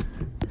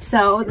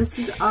 So this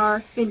is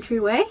our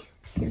entryway.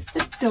 Here's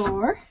the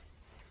door.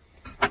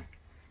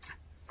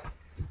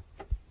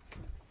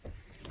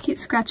 Keep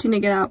scratching to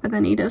get out, but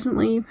then he doesn't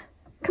leave.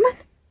 Come on,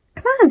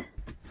 come on.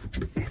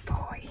 Good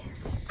boy.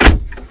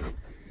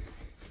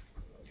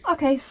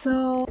 Okay,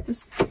 so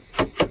this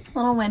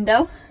little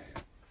window.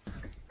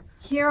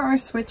 Here are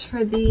switch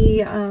for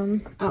the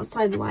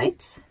outside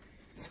lights,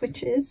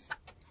 switches,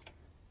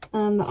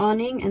 the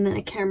awning, and then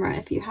a camera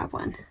if you have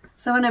one.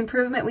 So an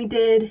improvement we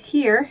did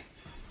here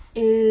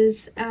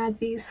is add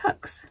these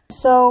hooks.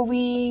 So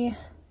we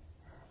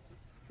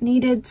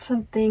needed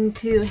something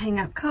to hang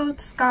up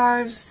coats,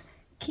 scarves,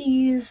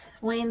 keys,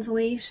 Wayne's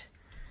leash.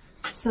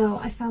 So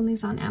I found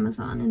these on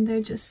Amazon, and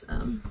they're just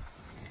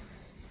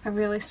a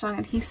really strong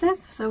adhesive,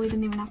 so we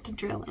didn't even have to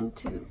drill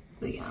into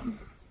the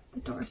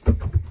doors.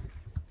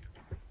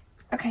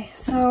 Okay,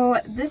 so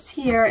this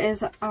here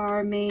is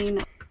our main,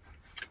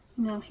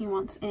 now he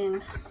wants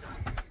in.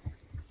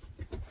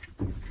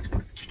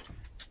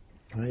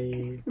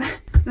 Hi.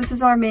 This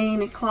is our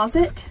main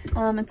closet.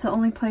 It's the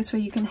only place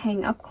where you can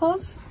hang up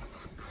clothes.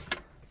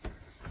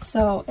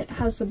 So it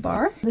has the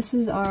bar. This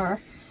is our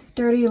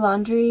dirty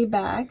laundry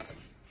bag.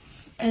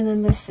 And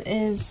then this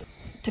is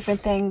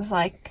different things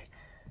like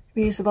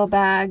reusable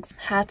bags,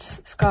 hats,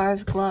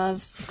 scarves,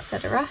 gloves,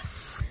 etc.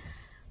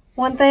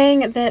 One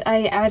thing that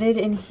I added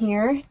in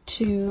here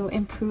to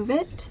improve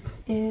it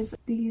is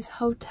these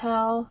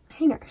hotel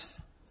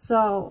hangers.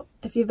 So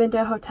if you've been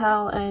to a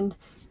hotel and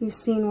you've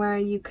seen where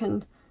you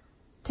can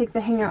take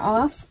the hanger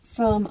off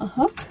from a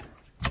hook,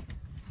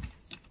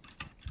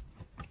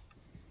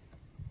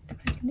 if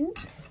I can do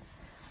it,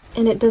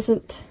 and it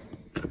doesn't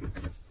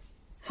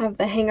have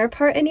the hanger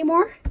part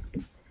anymore.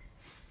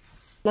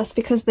 That's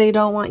because they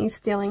don't want you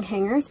stealing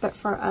hangers, but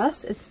for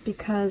us it's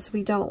because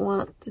we don't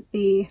want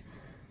the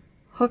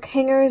hook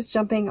hangers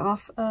jumping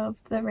off of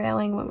the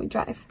railing when we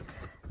drive,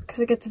 because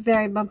it gets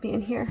very bumpy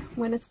in here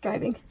when it's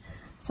driving.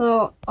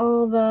 So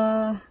all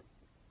the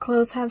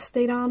clothes have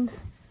stayed on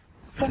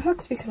the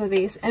hooks because of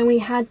these, and we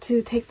had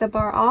to take the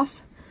bar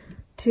off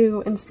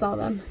to install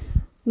them.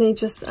 They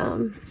just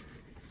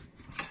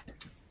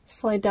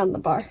slide down the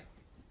bar.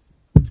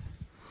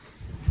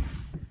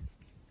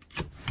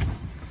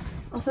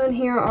 Also in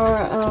here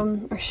are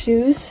our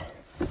shoes,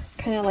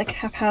 kind of like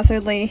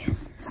haphazardly.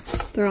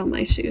 They're all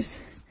my shoes.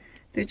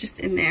 They're just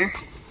in there.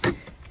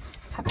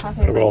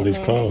 Haphazardly. Who are all these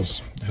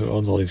clothes? Who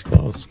owns all these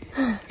clothes?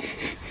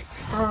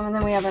 And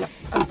then we have an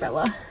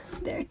umbrella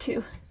there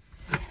too.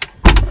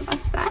 So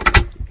that's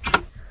that.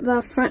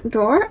 The front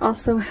door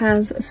also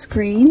has a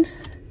screen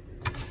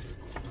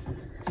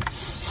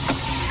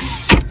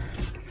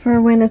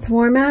for when it's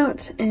warm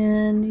out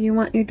and you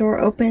want your door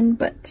open,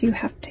 but you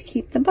have to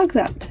keep the bugs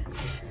out.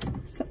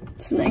 So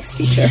it's a nice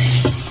feature.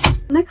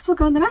 Next we'll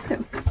go in the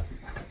bathroom.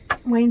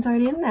 Wayne's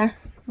already in there,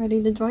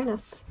 ready to join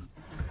us.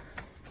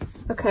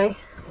 Okay,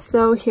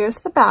 so here's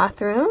the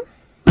bathroom.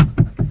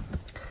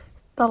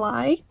 The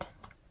light.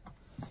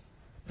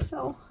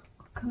 So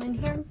I'll come in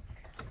here.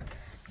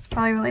 It's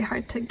probably really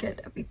hard to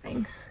get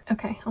everything.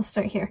 Okay, I'll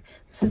start here.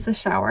 This is the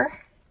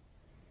shower.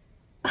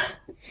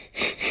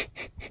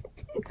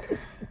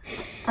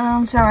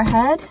 Shower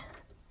head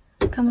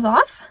comes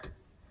off.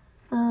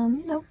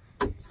 You know,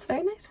 it's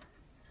very nice.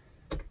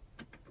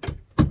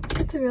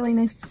 It's a really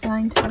nice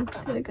design too.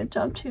 Did a good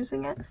job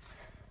choosing it.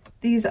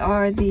 These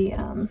are the,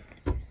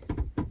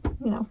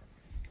 you know,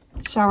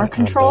 shower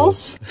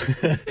controls.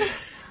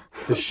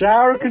 The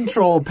shower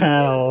control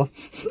panel.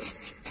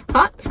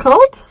 Hot,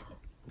 cold.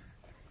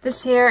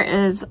 This here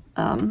is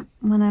one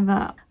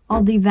of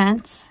all the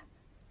vents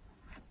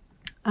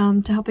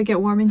to help it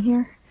get warm in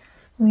here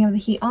when we have the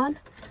heat on.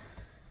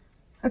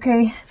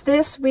 Okay,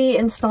 this we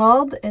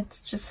installed.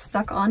 It's just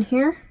stuck on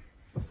here.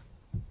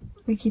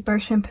 We keep our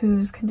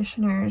shampoos,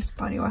 conditioners,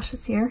 body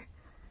washes here.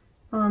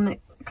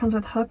 It comes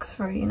with hooks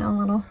for, you know,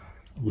 little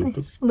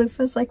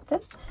loofahs like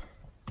this.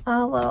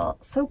 A little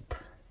soap.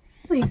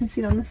 Oh, you can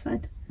see it on this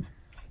side.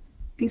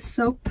 A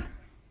soap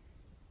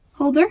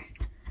holder.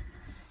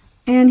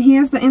 And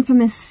here's the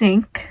infamous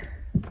sink.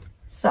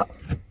 So,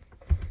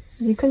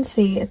 as you can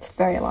see, it's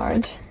very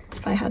large.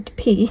 If I had to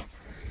pee,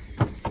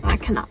 I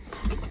cannot.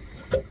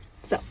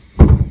 So,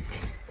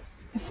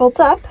 folds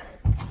up.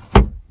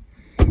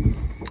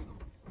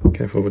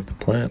 Careful with the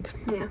plant.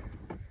 Yeah.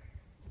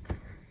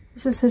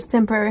 This is his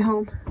temporary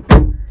home.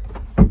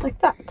 Like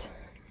that.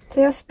 So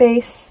you have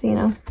space, you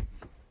know,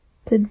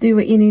 to do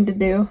what you need to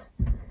do.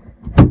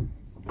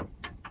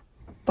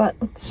 But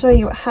let's show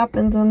you what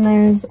happens when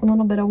there's a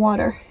little bit of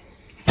water.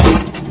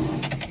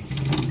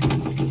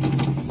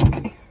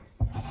 Okay,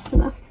 that's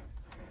enough.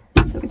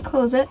 So we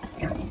close it.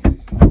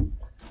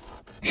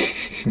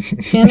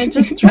 And it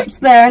just drips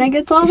there and it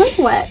gets all this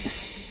wet.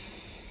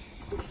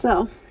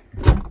 So,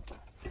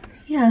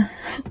 yeah.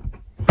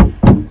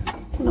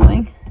 It's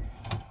annoying.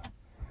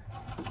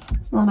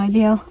 It's not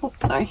ideal. Oh,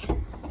 sorry.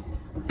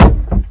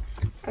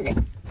 Okay,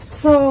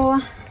 so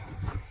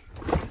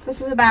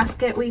this is a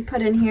basket we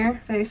put in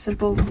here. Very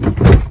simple.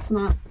 It's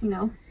not, you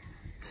know,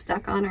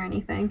 stuck on or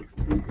anything.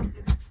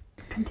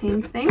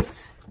 Contains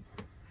things.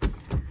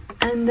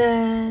 And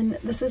then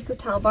this is the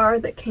towel bar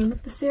that came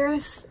with the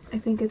Cirrus. I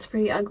think it's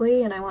pretty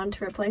ugly and I wanted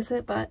to replace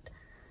it, but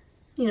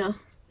you know,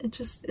 it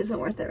just isn't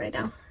worth it right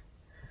now.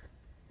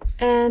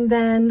 And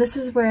then this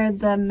is where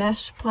the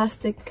mesh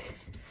plastic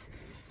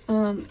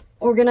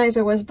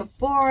organizer was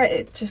before.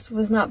 It just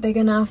was not big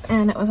enough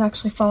and it was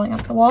actually falling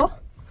off the wall.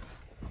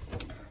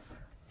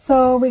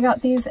 So we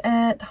got these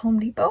at Home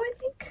Depot, I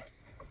think.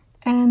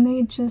 And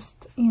they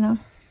just, you know,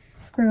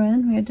 screw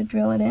in. We had to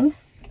drill it in.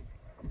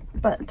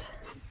 But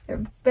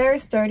they're very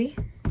sturdy.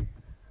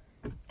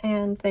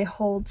 And they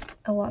hold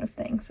a lot of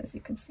things, as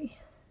you can see.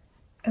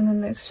 And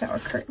then there's a shower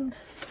curtain.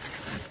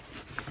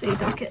 So you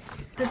don't get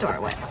the door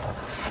wet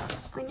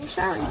when you're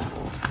showering.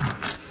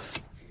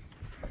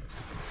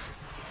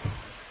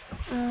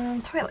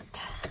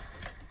 Toilet.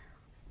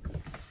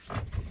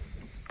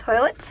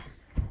 Toilet.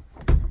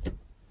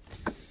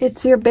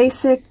 It's your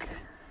basic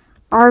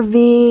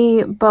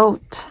RV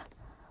boat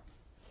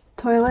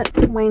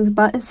toilet. Wayne's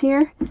butt is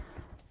here,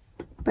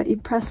 but you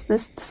press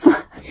this to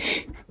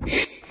flush.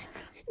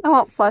 I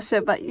won't flush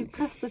it, but you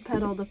press the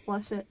pedal to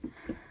flush it.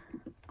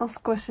 I'll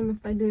squish him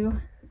if I do.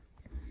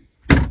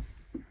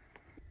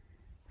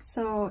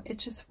 So it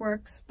just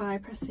works by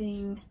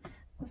pressing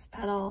this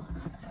pedal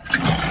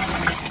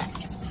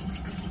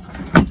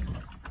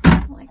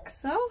like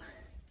so.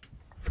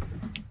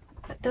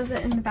 That does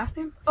it in the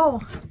bathroom.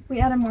 Oh, we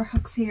added more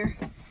hooks here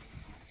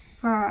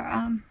for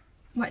our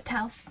wet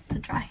towels to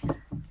dry.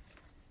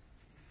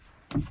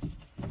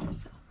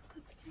 So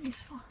that's pretty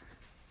useful.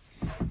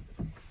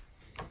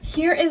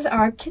 Here is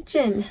our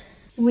kitchen.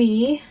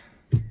 We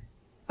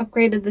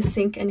upgraded the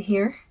sink in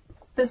here.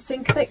 The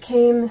sink that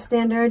came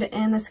standard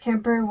in this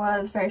camper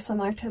was very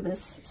similar to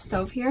this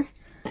stove here.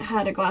 It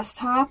had a glass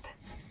top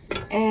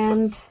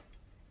and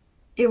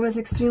it was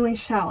extremely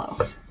shallow.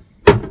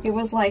 It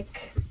was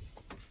like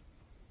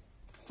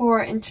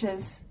 4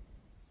 inches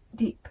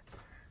deep,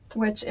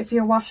 which if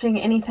you're washing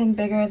anything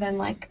bigger than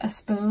like a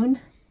spoon,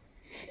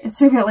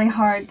 it's really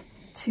hard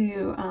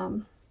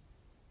to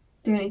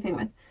do anything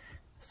with.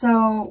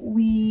 So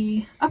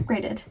we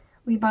upgraded.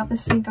 We bought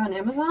this sink on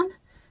Amazon.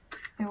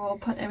 I will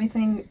put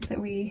everything that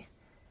we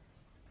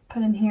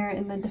put in here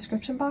in the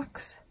description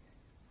box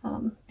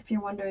if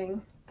you're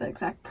wondering the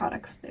exact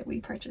products that we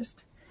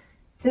purchased.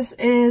 This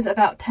is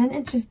about 10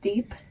 inches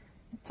deep.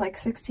 It's like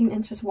 16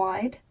 inches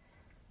wide.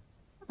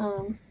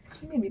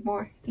 Maybe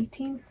more,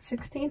 18,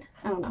 16,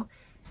 I don't know.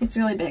 It's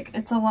really big.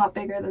 It's a lot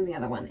bigger than the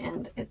other one,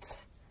 and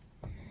it's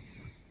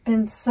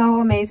been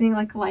so amazing,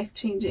 like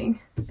life-changing,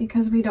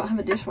 because we don't have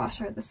a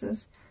dishwasher. This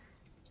is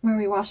where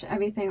we wash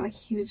everything, like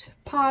huge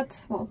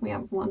pots. Well, we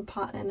have one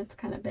pot and it's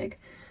kind of big,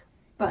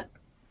 but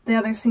the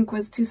other sink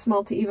was too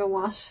small to even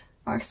wash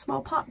our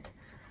small pot.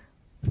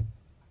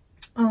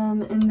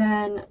 And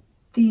then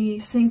the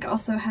sink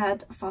also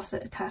had a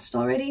faucet attached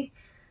already,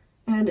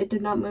 and it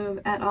did not move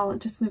at all.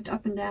 It just moved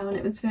up and down.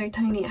 It was very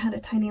tiny. It had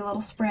a tiny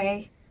little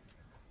spray,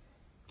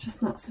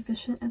 just not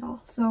sufficient at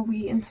all. So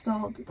we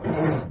installed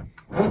this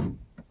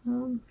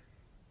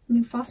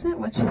new faucet,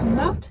 which comes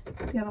out.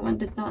 The other one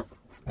did not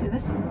do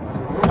this.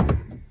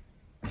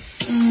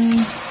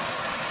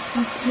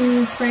 Has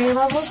 2 spray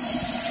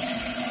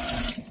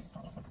levels.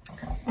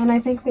 And I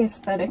think the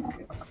aesthetic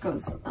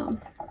goes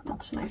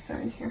much nicer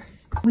in here.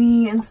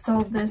 We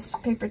installed this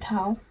paper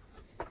towel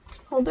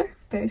holder.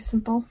 Very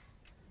simple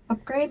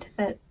upgrade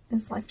that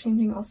is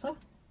life-changing also.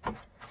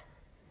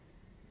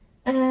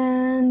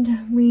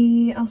 And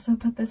we also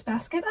put this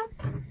basket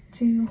up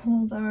to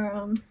hold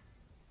our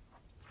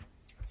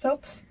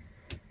soaps.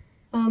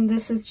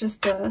 This is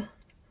just a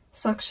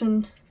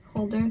suction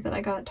holder that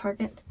I got at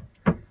Target.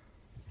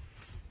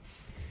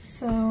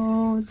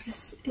 So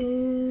this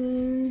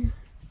is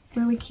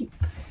where we keep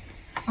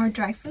our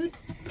dry food.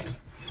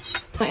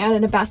 I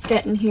added a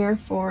basket in here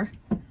for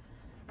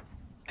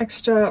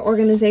extra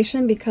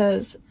organization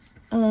because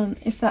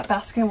if that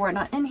basket were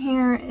not in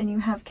here and you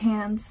have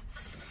cans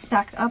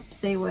stacked up,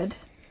 they would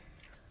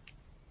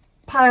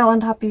pile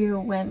on top of you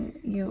when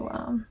you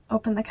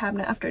open the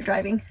cabinet after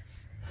driving.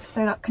 If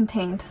they're not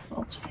contained,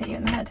 they'll just hit you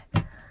in the head.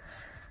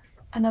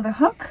 Another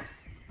hook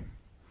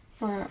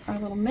for our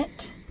little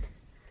mitt.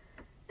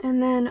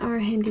 And then our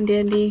handy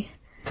dandy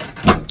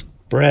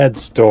bread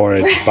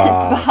storage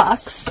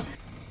box.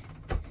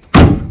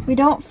 We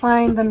don't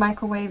find the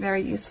microwave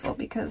very useful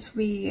because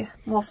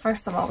well,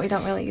 first of all, we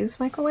don't really use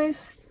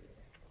microwaves.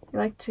 We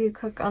like to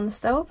cook on the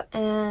stove,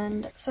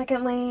 and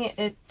secondly,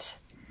 it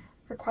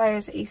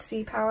requires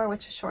AC power,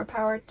 which is shore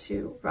power,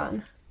 to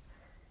run.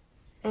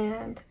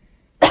 And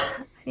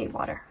I need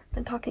water. I've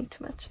been talking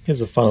too much.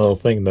 Here's a fun little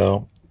thing,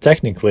 though.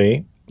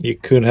 Technically, you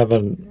could have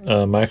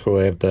a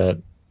microwave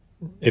that,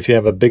 if you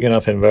have a big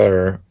enough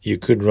inverter, you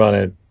could run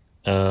it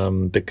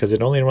because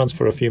it only runs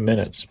for a few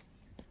minutes.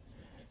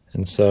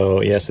 And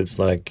so, yes, it's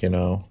like, you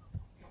know,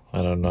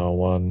 I don't know,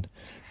 1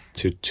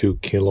 to 2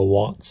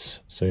 kilowatts.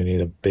 So you need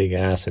a big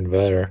ass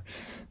inverter.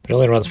 But it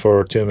only runs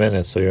for 2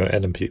 minutes, so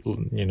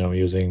you're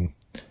using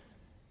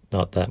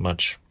not that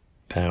much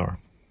power.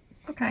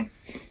 Okay.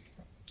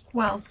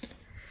 Well,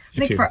 I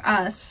think for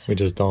us, we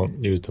just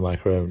don't use the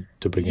microwave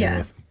to begin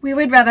with. We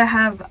would rather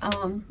have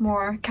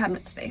more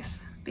cabinet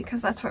space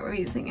because that's what we're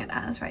using it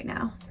as right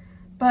now.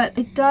 But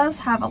it does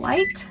have a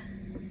light,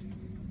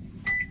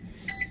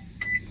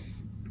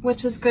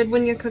 which is good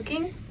when you're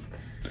cooking,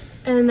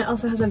 and it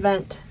also has a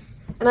vent.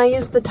 And I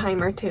use the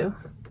timer too,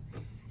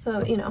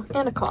 so you know,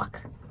 and a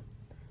clock.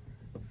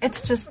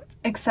 It's just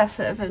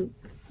excessive, and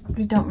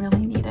we don't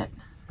really need it.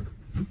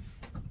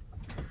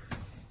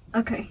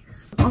 Okay.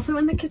 Also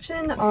in the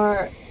kitchen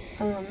are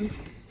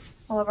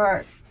all of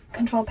our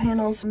control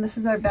panels. And this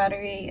is our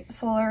battery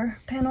solar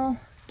panel.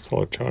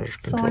 Solar charge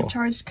control. Solar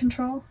charge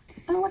control.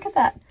 Oh, look at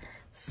that.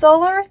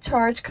 Solar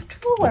charge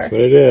controller. That's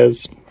what it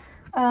is.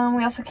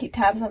 We also keep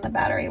tabs on the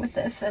battery with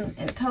this, and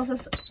it tells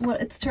us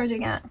what it's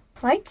charging at.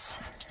 Lights.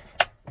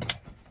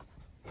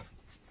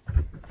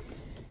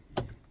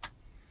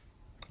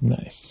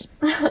 Nice.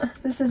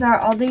 This is our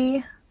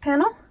Aldi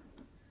panel.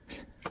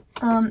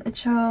 It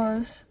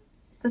shows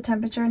the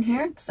temperature in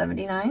here. It's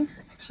 79.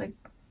 Actually,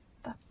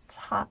 that's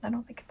hot. I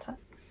don't think it's hot.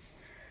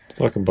 Let's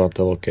talk about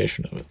the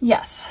location of it.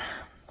 Yes.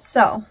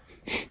 So,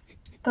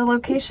 the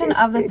location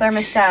of the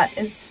thermostat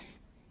is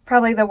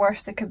probably the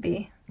worst it could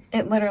be.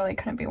 It literally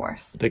couldn't be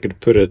worse. They could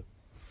put it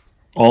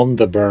on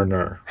the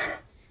burner.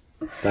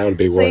 That would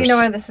be worse. So you know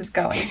where this is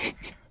going.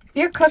 If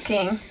you're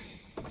cooking,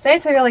 say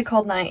it's a really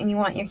cold night and you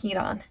want your heat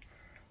on.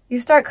 You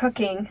start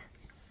cooking,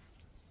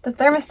 the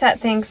thermostat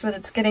thinks that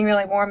it's getting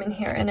really warm in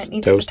here and it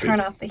needs to turn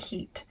off the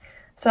heat.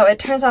 So it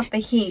turns off the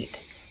heat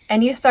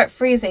and you start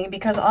freezing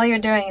because all you're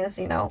doing is,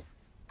 you know,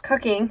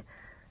 cooking,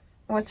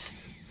 which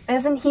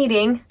isn't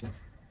heating,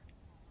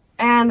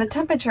 and the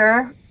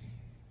temperature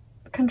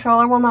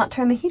controller will not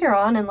turn the heater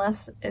on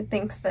unless it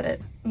thinks that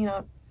it, you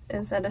know,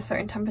 is at a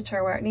certain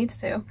temperature where it needs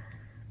to.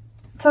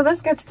 So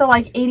this gets to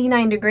like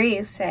 89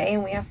 degrees, say,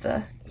 and we have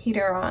the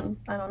heater on,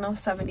 I don't know,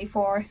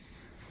 74.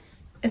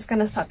 It's going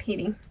to stop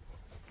heating.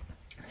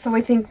 So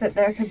we think that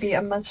there could be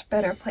a much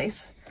better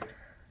place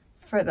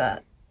for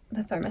the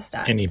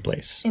thermostat. Any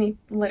place.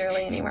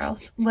 Literally anywhere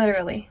else.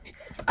 Literally.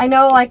 I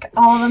know like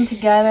all of them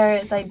together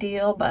is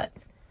ideal, but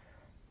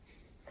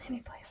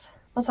any place.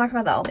 We'll talk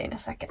about the Aldi in a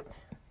second.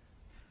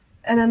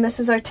 And then this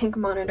is our tank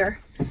monitor.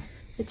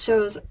 It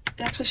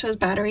actually shows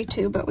battery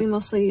too, but we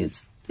mostly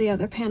use the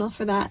other panel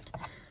for that.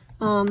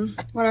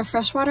 What our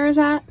fresh water is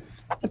at,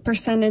 the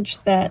percentage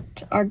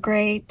that our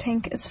gray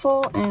tank is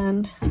full,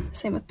 and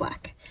same with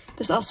black.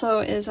 This also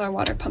is our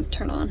water pump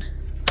turn on,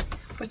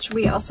 which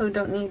we also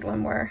don't need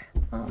when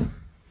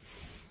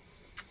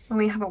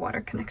we have a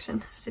water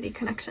connection, city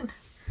connection.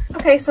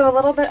 Okay, so a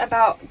little bit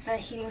about the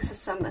heating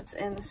system that's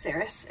in the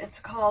Cirrus. It's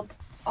called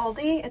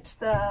Aldi. It's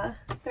the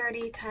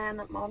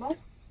 3010 model.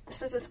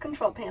 This is its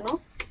control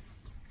panel.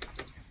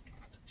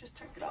 Just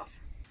turn it off.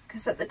 You can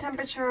set the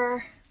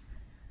temperature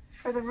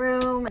for the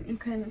room. You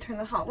can turn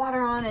the hot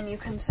water on, and you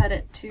can set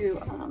it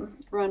to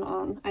run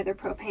on either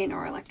propane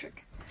or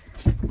electric.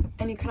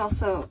 And you can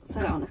also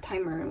set it on a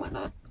timer and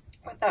whatnot.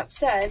 With that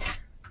said,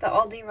 the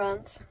Aldi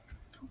runs.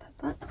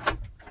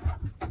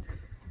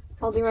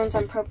 Aldi runs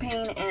on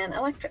propane and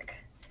electric,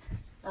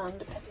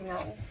 depending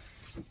on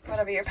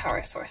whatever your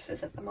power source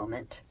is at the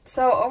moment.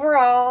 So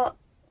overall,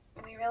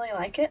 we really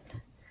like it.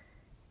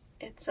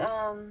 It's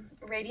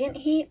radiant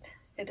heat.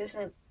 It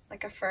isn't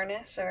like a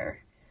furnace, or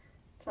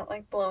it's not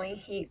like blowing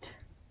heat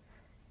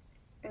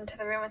into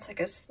the room. It's like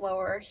a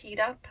slower heat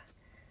up.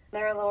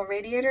 There are little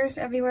radiators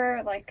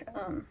everywhere, like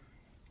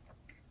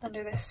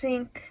under the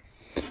sink.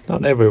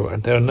 Not everywhere.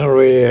 There are no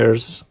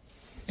radiators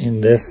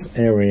in this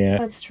area.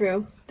 That's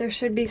true. There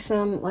should be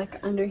some like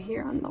under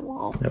here on the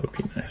wall. That would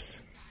be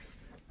nice.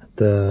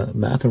 The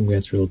bathroom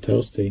gets real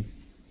toasty.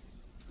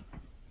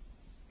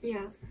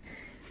 Yeah.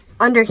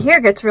 Under here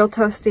gets real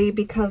toasty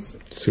because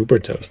super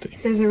toasty.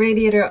 There's a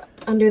radiator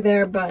under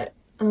there, but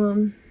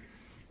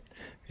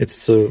it's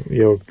so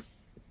your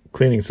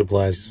cleaning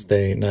supplies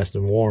stay nice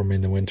and warm in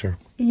the winter.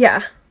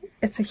 Yeah.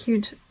 It's a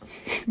huge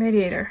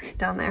radiator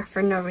down there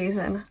for no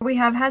reason. We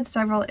have had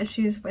several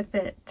issues with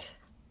it.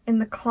 In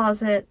the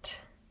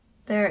closet,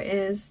 there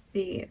is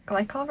the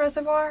glycol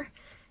reservoir,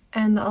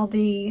 and the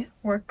Aldi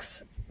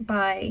works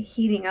by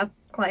heating up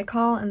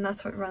glycol, and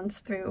that's what runs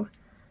through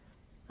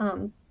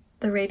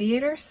the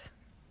radiators.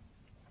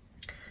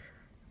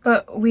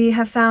 But we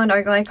have found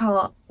our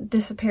glycol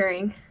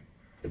disappearing,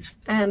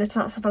 and it's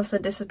not supposed to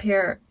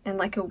disappear in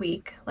like a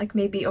week. Like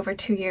maybe over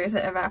 2 years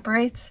it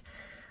evaporates,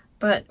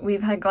 but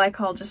we've had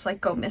glycol just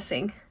like go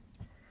missing.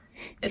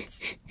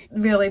 It's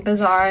really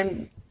bizarre,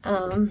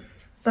 and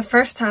the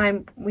first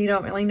time we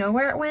don't really know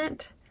where it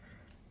went,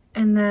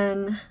 and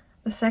then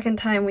the second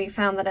time we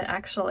found that it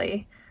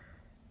actually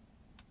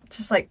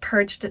just like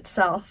purged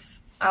itself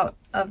out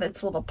of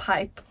its little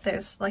pipe.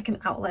 There's like an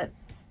outlet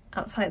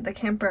outside the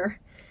camper,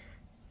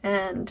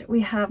 and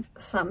we have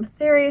some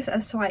theories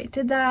as to why it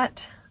did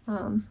that.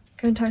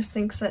 Guntars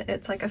thinks that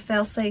it's like a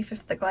fail-safe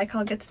if the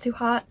glycol gets too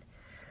hot,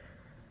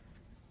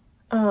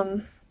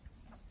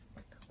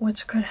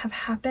 which could have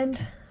happened.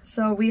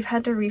 So we've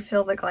had to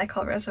refill the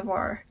glycol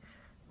reservoir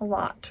a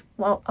lot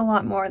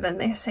more than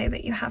they say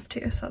that you have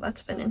to, so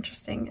that's been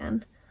interesting,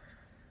 and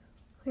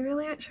we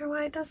really aren't sure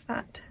why it does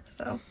that.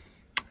 So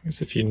I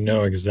guess if you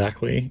know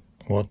exactly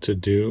what to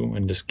do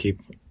and just keep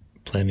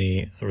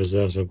plenty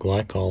reserves of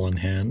glycol on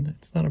hand,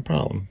 it's not a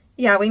problem.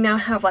 Yeah, we now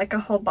have like a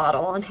whole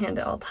bottle on hand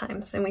at all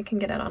times, and we can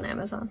get it on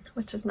Amazon,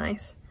 which is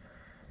nice.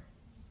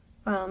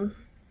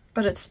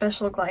 But it's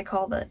special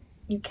glycol that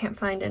you can't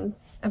find in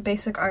a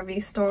basic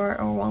RV store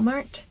or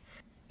Walmart.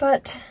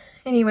 But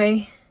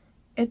anyway,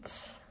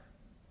 it's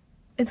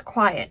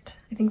quiet.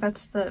 I think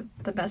that's the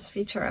best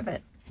feature of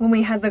it. When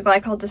we had the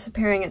glycol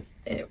disappearing,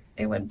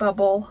 it would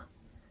bubble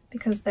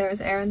because there's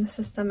air in the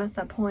system at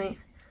that point.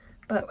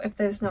 But if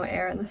there's no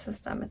air in the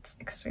system, it's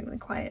extremely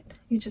quiet.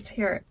 You just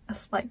hear a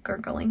slight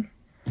gurgling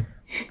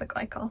with the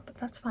glycol, but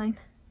that's fine.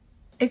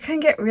 It can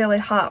get really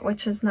hot,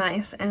 which is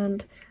nice,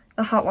 and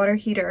the hot water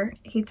heater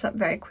heats up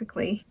very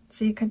quickly.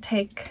 So you could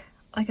take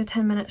like a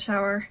 10-minute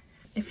shower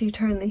if you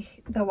turn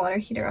the water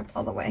heater up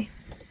all the way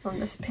on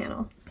this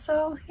panel.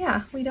 So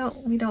yeah, we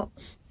don't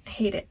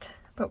hate it,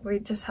 but we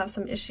just have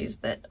some issues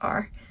that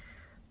are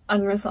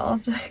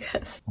unresolved, I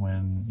guess.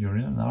 When you're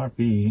in an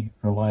RV,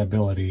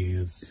 reliability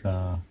is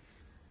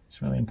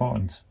it's really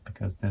important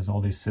because there's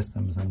all these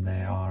systems and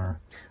they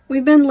are...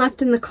 We've been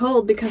left in the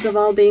cold because of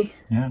Aldi.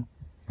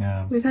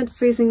 Yeah. We've had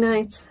freezing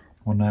nights.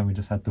 One night we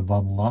just had to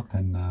bundle up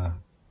and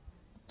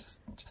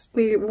just...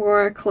 We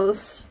wore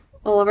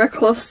all of our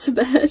clothes to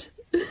bed.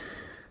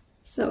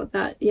 So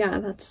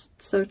that's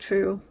so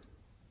true.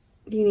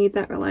 You need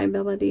that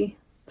reliability,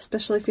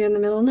 especially if you're in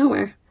the middle of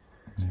nowhere.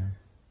 Yeah.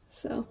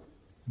 So.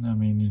 I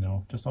mean, you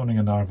know, just owning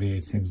an RV,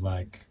 it seems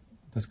like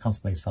there's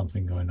constantly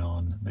something going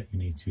on that you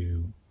need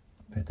to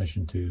pay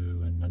attention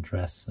to and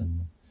address,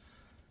 and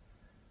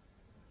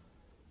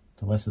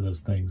the less of those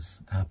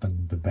things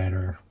happen, the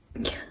better.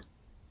 Yeah.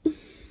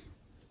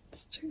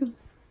 That's true.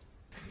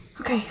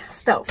 Okay,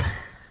 stove.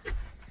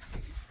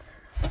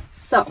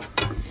 So, I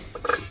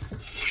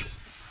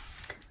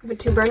have a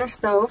 2-burner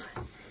stove.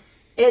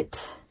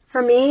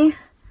 For me,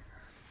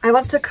 I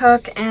love to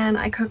cook, and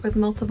I cook with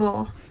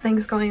multiple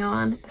things going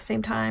on at the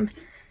same time.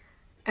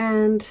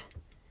 And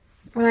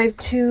when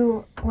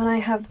I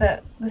have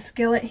the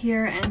skillet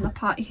here and the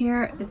pot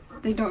here,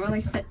 they don't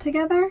really fit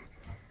together.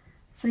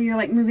 So you're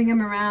like moving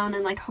them around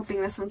and like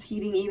hoping this one's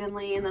heating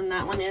evenly and then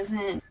that one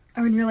isn't.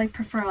 I would really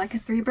prefer like a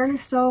 3-burner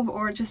stove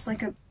or just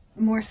like a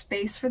more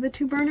space for the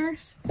 2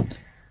 burners.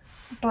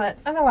 But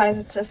otherwise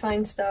it's a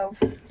fine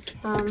stove.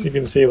 So you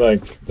can see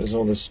like there's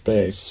all this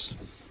space.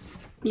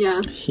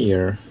 Yeah.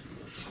 Here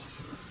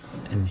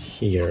and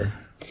here.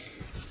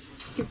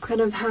 You could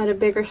have had a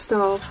bigger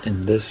stove.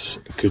 And this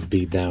could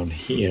be down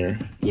here.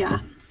 Yeah.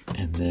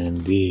 And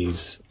then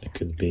these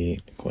could be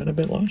quite a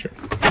bit larger.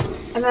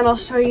 And then I'll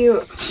show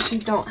you, if you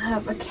don't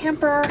have a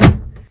camper,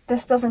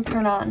 this doesn't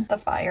turn on the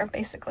fire,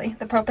 basically.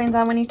 The propane's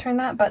on when you turn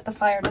that, but the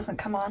fire doesn't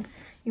come on.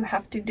 You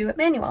have to do it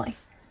manually.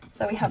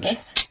 So we have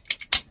this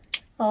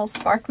little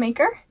spark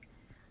maker,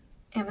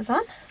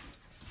 Amazon.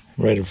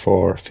 Rated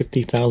for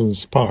 50,000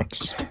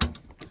 sparks.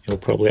 It'll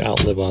probably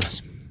outlive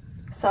us.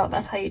 So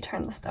that's how you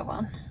turn the stove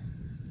on.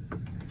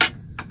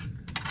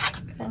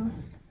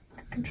 And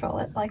control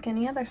it like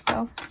any other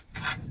stove.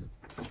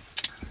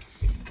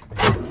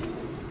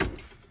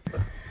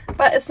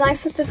 But it's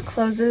nice that this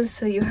closes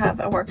so you have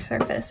a work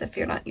surface if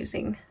you're not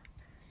using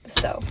the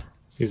stove.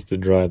 Used to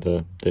dry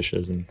the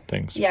dishes and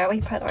things. Yeah,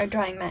 we put our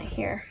drying mat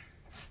here,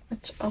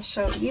 which I'll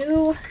show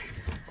you.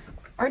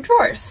 Our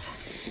drawers.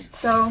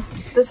 So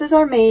this is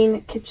our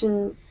main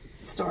kitchen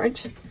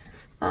storage.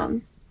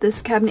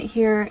 This cabinet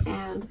here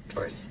and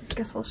drawers. I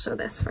guess I'll show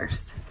this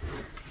first.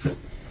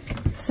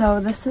 So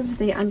this is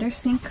the under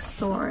sink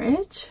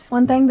storage.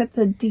 One thing that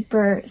the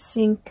deeper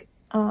sink,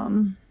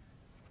 one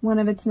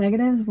of its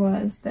negatives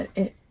was that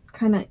it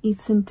kind of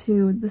eats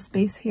into the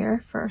space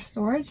here for our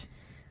storage,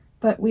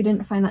 but we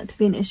didn't find that to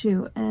be an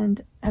issue,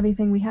 and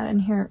everything we had in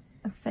here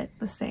fit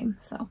the same.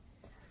 So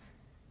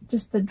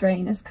just the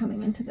drain is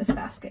coming into this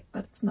basket,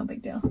 but it's no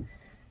big deal.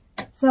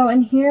 So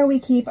in here we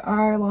keep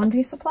our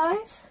laundry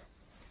supplies,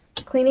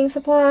 cleaning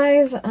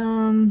supplies,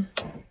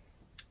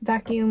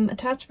 vacuum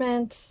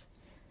attachments,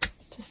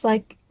 just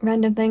like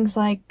random things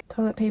like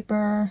toilet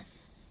paper,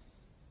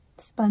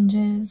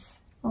 sponges,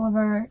 all of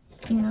our,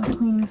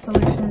 cleaning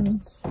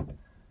solutions,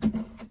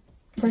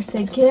 first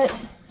aid kit,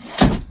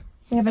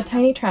 We have a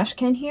tiny trash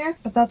can here,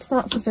 but that's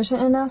not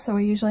sufficient enough, so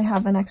we usually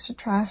have an extra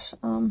trash.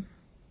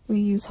 We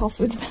use Whole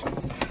Foods.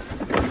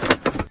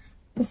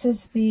 This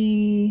is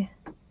the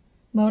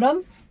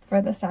modem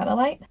for the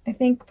satellite. I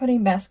think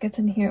putting baskets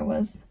in here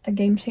was a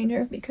game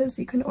changer because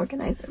you can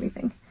organize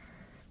everything.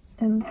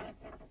 And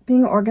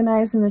being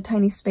organized in a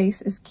tiny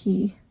space is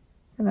key.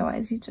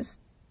 Otherwise,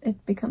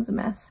 it becomes a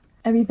mess.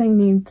 Everything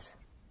needs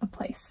a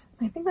place.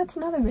 I think that's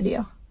another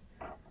video.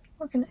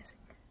 Organizing.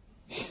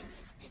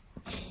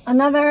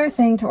 Another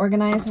thing to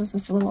organize was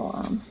this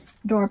little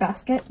door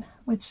basket,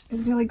 which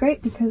is really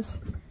great because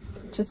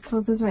it just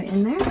closes right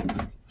in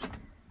there.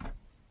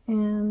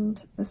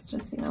 And this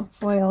just,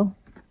 foil,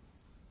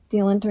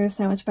 delinters,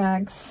 sandwich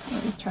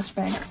bags, trash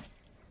bags,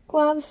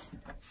 gloves,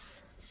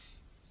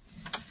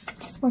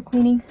 just more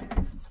cleaning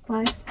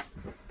supplies.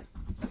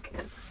 Okay.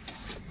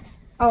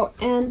 Oh,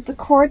 and the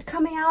cord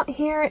coming out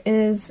here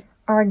is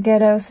our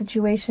ghetto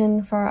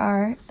situation for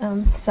our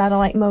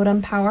satellite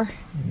modem power.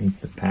 It needs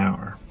the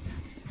power.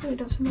 Oh,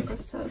 don't show my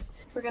gross toes.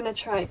 We're gonna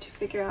try to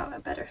figure out a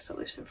better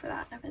solution for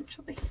that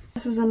eventually.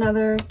 This is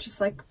another just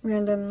like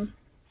random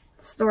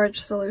storage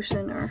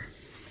solution or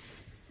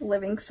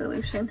living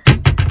solution.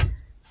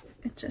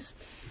 It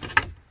just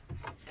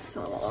is a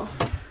little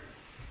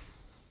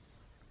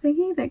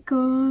thingy that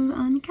goes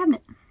on your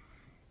cabinet.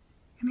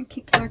 And it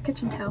keeps our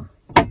kitchen towel.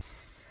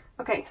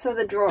 Okay, so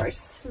the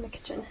drawers in the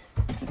kitchen.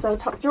 So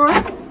top drawer,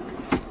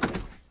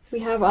 we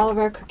have all of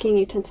our cooking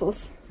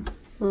utensils,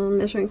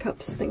 measuring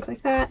cups, things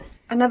like that.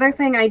 Another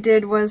thing I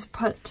did was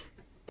put,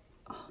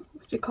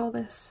 what do you call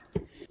this?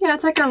 Yeah,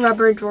 it's like a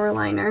rubber drawer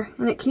liner,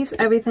 and it keeps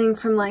everything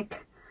from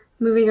like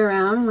moving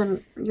around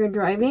when you're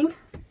driving.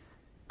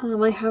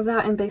 I have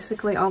that in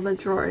basically all the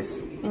drawers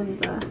in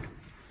the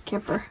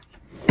camper.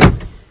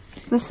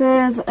 This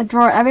is a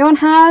drawer everyone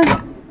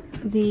has,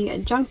 the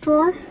junk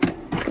drawer.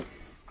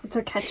 It's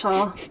a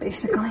catch-all,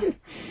 basically.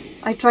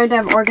 I tried to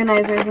have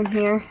organizers in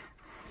here,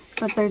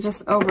 but they're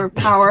just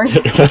overpowered.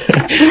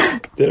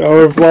 They're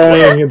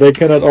overflowing, they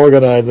cannot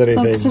organize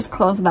anything. Let's just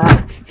close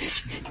that.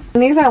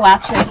 And these are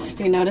latches, if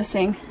you're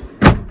noticing.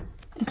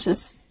 It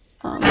just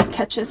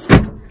catches.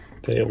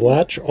 They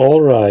latch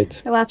all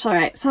right. They latch all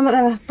right. Some of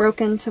them have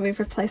broken, so we've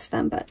replaced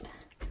them, but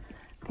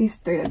these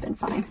three have been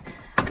fine.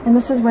 And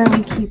this is where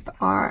we keep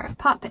our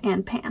pot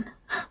and pan.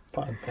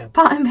 Pot and pan.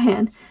 Pot and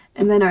pan,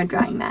 and then our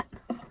drying mat.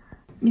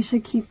 You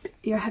should keep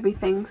your heavy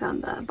things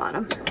on the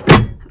bottom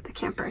of the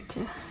camper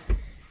to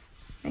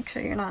make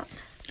sure you're not...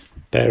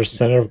 Better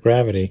center of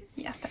gravity.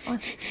 Yeah, that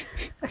one.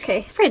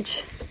 Okay,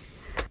 fridge.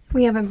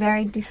 We have a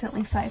very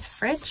decently sized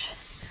fridge.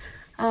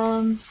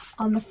 On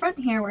the front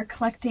here, we're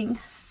collecting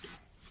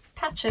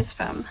patches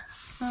from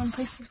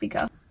places we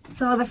go.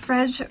 So the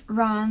fridge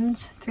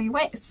runs 3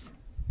 ways.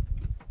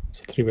 It's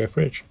a 3-way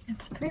fridge.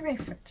 It's a 3-way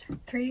fridge.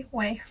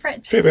 3-way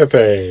fridge. 3-way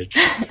fridge.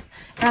 It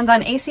runs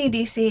on AC,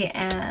 DC,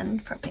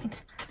 and propane.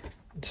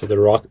 So the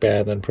rock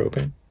band and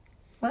propane?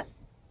 What?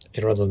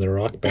 It runs on the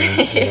rock band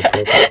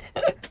and the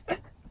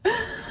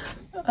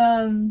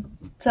propane.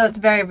 So it's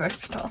very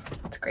versatile.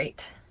 It's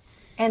great.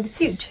 And it's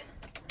huge.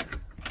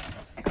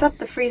 Except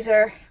the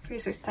freezer.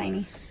 Freezer's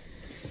tiny.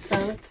 So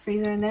put the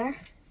freezer in there.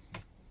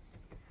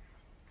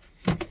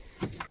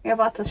 We have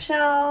lots of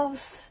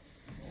shelves.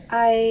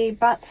 I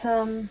bought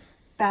some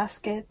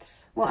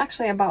baskets. Well,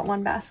 actually I bought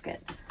 1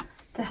 basket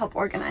to help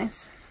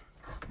organize.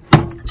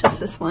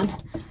 Just this one.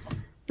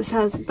 This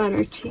has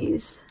butter,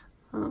 cheese,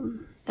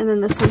 and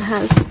then this one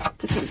has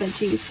different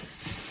veggies.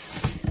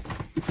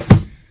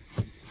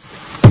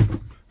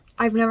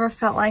 I've never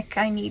felt like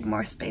I need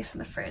more space in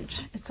the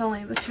fridge. It's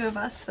only the 2 of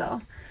us,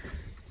 so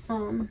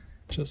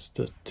just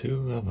the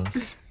 2 of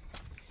us.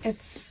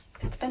 It's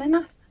been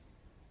enough.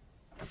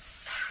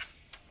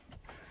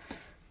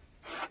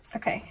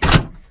 Okay,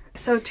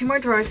 so 2 more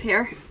drawers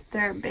here.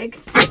 They're big.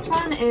 First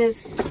one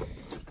is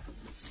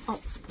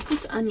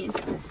this onion.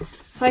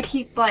 So I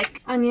keep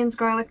like onions,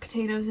 garlic,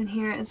 potatoes in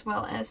here as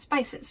well as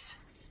spices.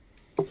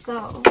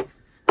 So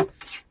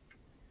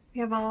we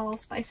have all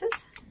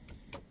spices.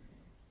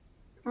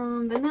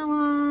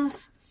 Vanilla,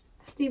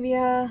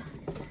 stevia,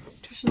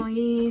 nutritional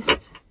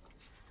yeast,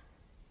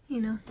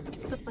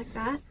 stuff like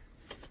that.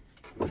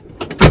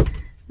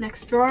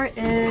 Next drawer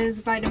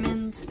is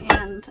vitamins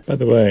and... By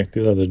the way,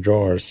 these are the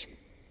drawers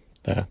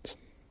that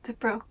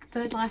broke.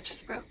 The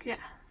latches broke, yeah.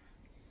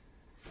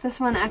 This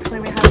one,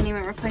 actually, we haven't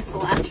even replaced the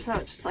latch, so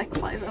it just like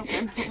flies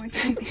open when we're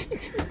driving.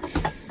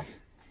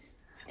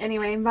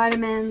 Anyway,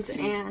 vitamins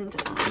and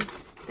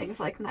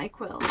things like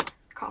NyQuil,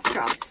 cough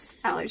drops,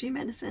 allergy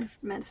medicines.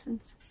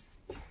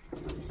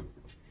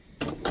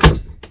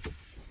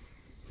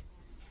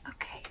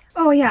 Okay.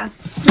 Oh yeah,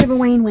 we have a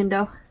Wayne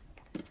window.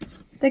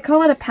 They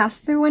call it a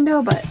pass-through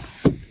window, but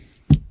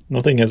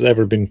nothing has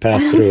ever been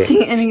passed I through don't it.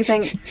 see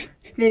anything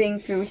fitting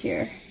through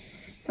here.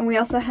 And we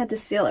also had to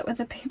seal it with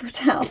a paper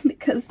towel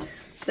because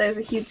there's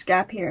a huge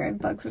gap here and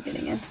bugs were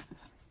getting in.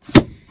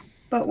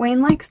 But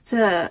Wayne likes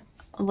to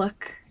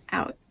look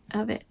out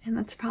of it, and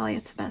that's probably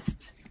its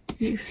best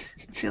use.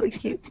 It's really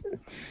cute.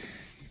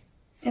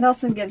 It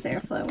also gives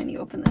airflow when you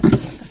open this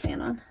and put the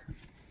fan on.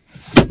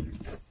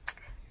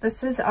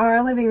 This is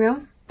our living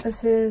room.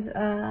 This is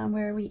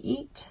where we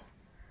eat,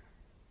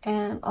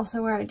 and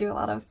also where I do a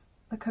lot of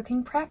the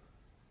cooking prep.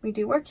 We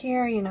do work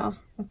here, you know,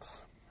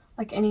 it's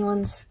like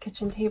anyone's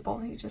kitchen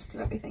table. You just do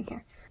everything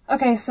here.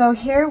 Okay, so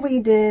here we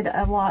did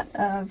a lot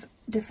of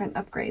different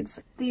upgrades.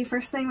 The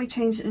first thing we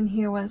changed in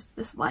here was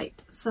this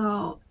light.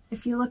 So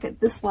if you look at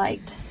this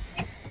light,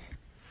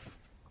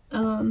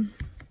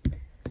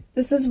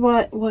 this is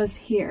what was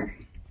here.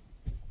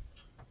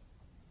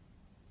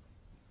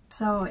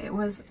 So it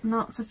was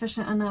not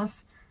sufficient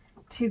enough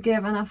to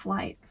give enough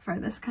light for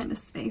this kind of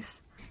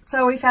space.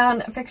 So we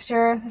found a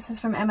fixture. This is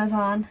from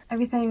Amazon.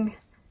 Everything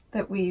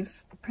that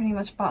we've pretty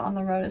much bought on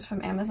the road is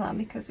from Amazon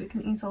because we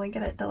can easily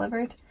get it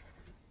delivered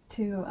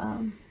to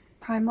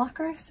prime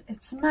lockers.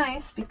 It's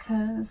nice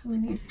because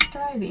when you're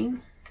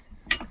driving,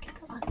 okay,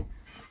 come on,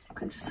 you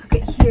can just hook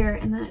it here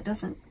and then it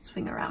doesn't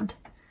swing around.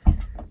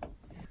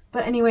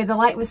 But anyway, the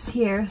light was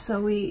here,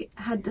 so we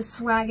had to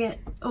swag it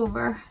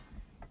over.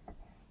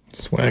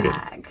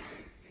 Swag.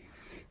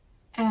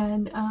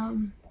 And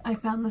I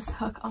found this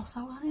hook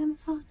also on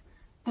Amazon,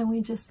 and we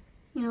just,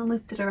 you know,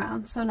 looped it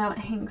around. So now it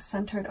hangs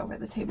centered over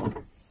the table,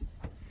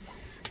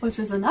 which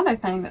is another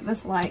thing that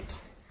this light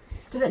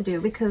didn't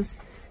do because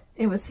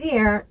it was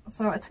here,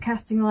 so it's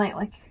casting light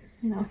like,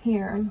 you know,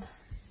 here, and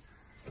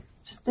it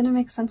just didn't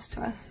make sense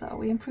to us, so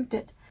we improved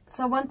it.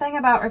 So one thing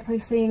about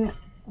replacing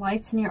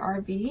lights in your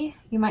RV,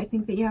 you might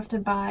think that you have to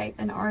buy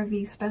an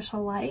RV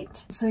special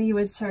light. So you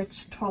would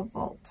search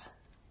 12-volt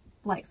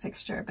light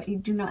fixture, but you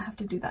do not have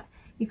to do that.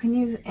 You can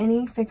use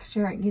any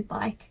fixture you'd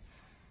like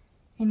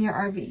in your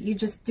RV. You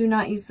just do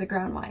not use the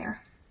ground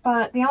wire.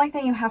 But the only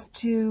thing you have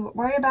to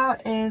worry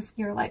about is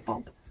your light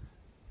bulb.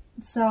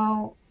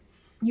 So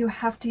you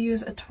have to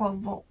use a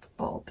 12-volt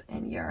bulb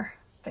in your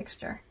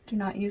fixture. Do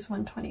not use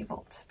 120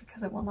 volts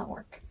because it will not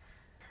work.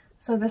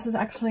 So this is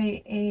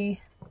actually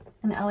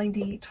an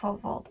LED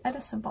 12-volt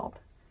Edison bulb,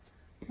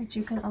 which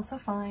you can also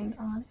find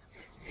on Amazon.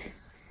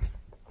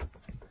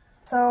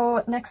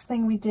 So next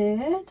thing we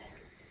did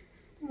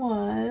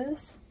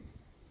was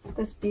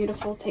this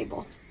beautiful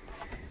table.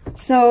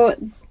 So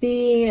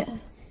the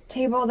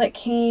table that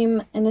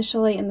came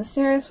initially in the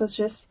Cirrus was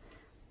just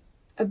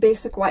a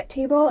basic white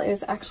table. It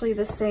was actually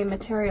the same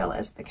material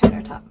as the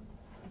countertop,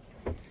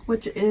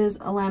 which is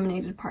a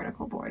laminated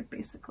particle board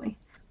basically.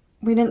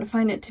 We didn't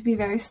find it to be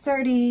very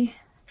sturdy.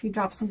 If you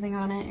drop something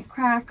on it, it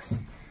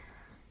cracks,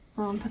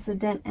 puts a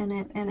dent in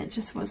it, and it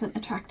just wasn't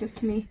attractive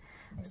to me.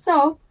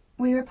 So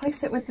we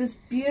replaced it with this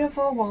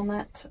beautiful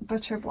walnut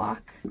butcher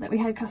block that we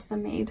had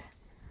custom made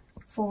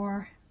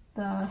for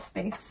the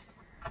space.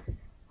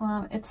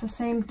 It's the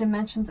same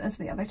dimensions as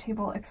the other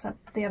table,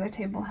 except the other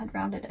table had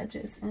rounded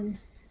edges and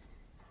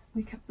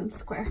we kept them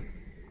square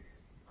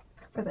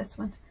for this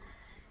one.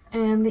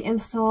 And the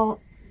install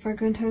for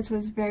Guntars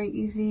was very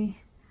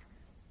easy.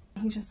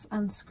 He just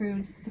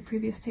unscrewed the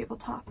previous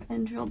tabletop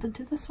and drilled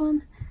into this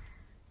one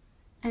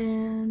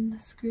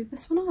and screwed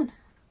this one on.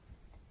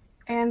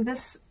 And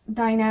this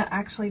dinette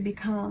actually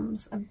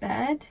becomes a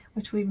bed,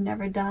 which we've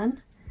never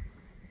done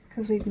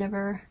because we've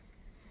never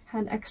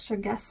had extra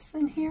guests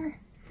in here.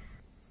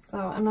 So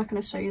I'm not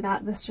going to show you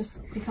that. This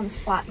just becomes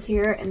flat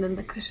here, and then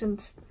the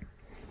cushions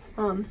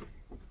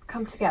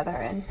come together,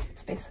 and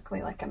it's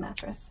basically like a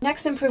mattress.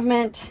 Next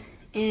improvement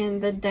in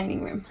the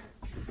dining room.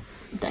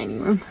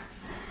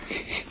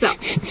 So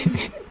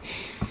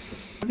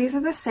these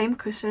are the same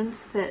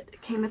cushions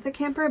that came with the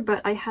camper,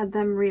 but I had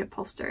them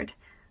reupholstered.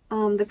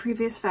 The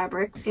previous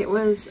fabric, it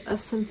was a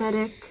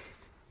synthetic,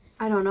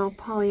 I don't know,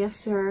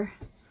 polyester.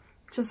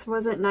 Just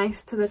wasn't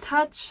nice to the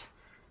touch,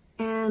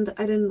 and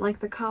I didn't like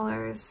the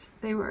colors.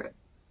 They were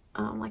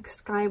like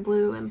sky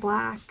blue and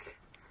black.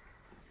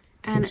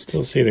 And you can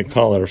still see the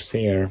colors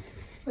here.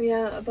 Oh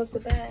yeah, above the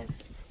bed.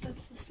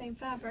 That's the same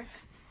fabric.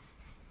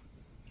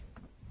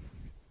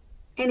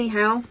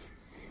 Anyhow,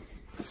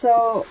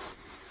 so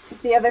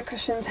the other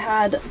cushions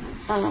had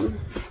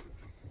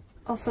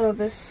also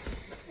this,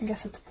 I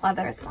guess it's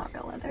leather, it's not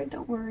real leather,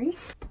 don't worry.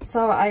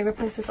 So I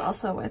replaced this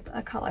also with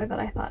a color that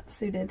I thought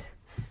suited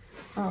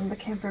the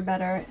camper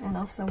better, and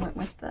also went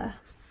with the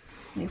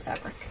new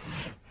fabric.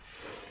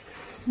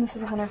 And this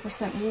is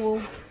 100%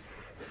 wool,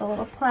 the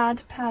little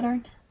plaid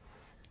pattern.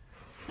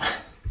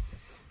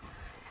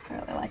 I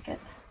really like it.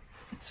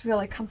 It's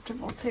really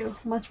comfortable too,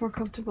 much more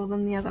comfortable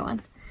than the other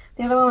one.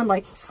 The other one would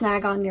like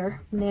snag on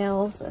your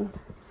nails and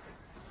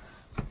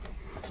it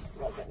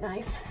just wasn't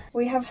nice.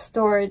 We have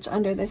storage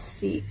under this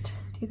seat.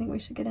 Do you think we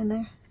should get in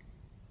there?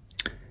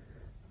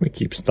 We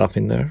keep stuff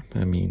in there,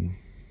 I mean.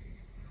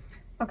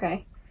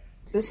 Okay,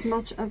 this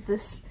much of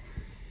this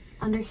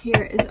under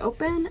here is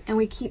open, and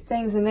we keep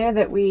things in there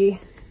that we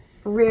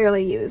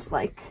rarely use.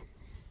 Like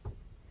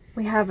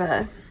we have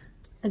a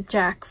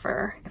jack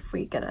for if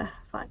we get a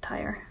flat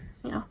tire,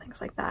 you know, things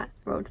like that.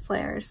 Road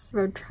flares,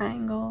 road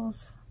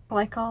triangles,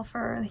 glycol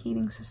for the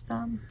heating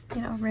system,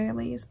 you know,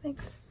 rarely used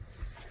things.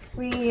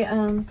 We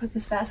put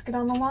this basket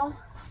on the wall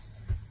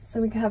so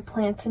we can have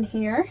plants in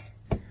here.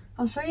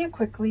 I'll show you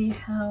quickly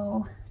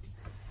how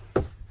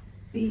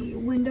the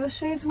window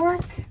shades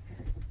work.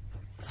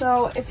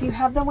 So if you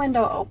have the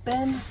window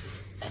open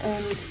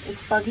and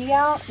it's buggy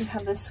out, you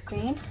have this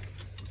screen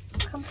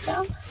that comes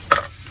down.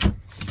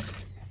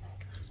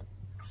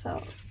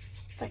 So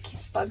that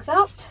keeps bugs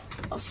out,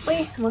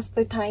 mostly, unless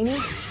they're tiny.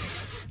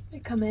 They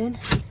come in.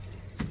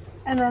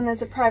 And then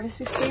there's a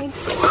privacy screen.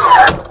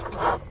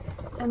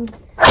 And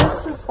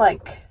this is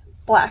like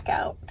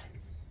blackout.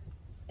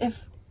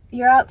 If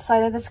you're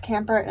outside of this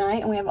camper at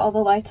night and we have all the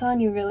lights on,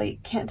 you really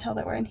can't tell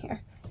that we're in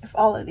here if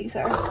all of these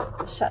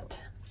are shut.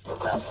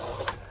 So,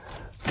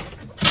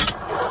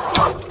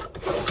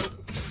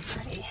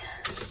 pretty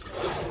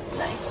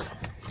nice.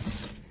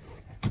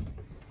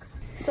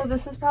 So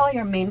this is probably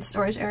your main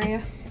storage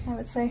area, I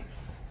would say.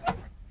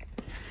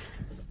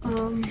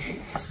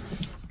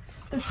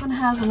 This one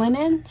has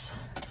linens,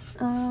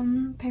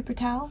 paper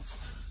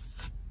towels,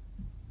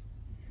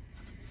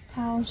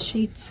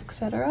 sheets,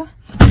 etc.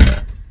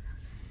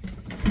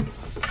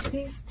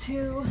 These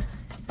two,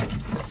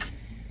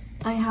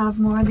 I have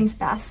more of these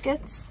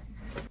baskets.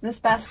 This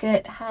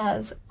basket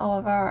has all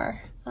of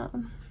our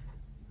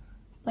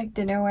like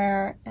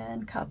dinnerware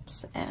and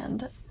cups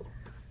and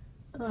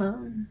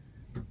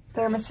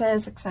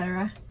thermoses,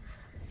 etc.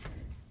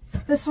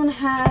 This one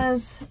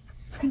has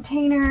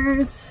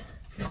containers,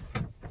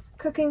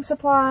 cooking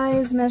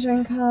supplies,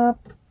 measuring cup,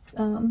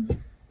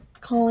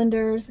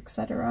 colanders,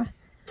 etc.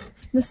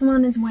 This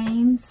one is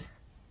Wayne's.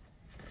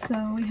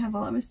 So we have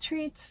all of his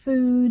treats,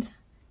 food,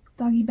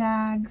 doggy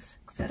bags,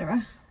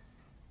 etc.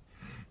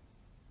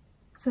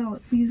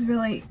 So these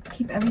really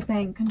keep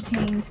everything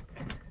contained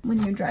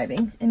when you're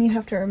driving. And you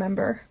have to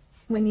remember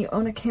when you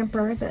own a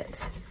camper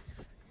that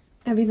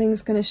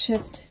everything's going to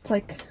shift. It's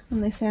like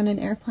when they say on an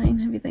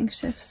airplane, everything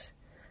shifts.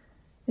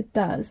 It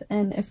does.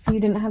 And if you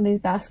didn't have these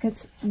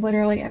baskets,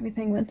 literally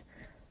everything would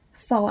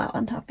fall out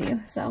on top of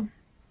you. So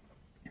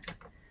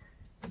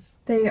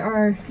they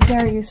are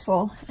very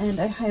useful, and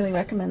I highly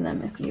recommend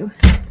them if you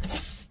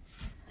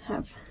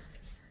have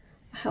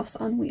a house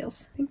on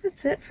wheels. I think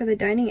that's it for the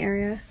dining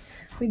area.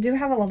 We do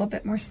have a little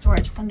bit more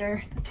storage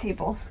under the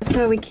table.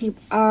 So we keep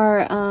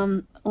our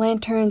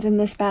lanterns in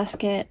this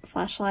basket,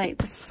 flashlight,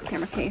 this is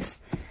camera case,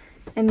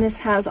 and this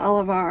has all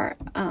of our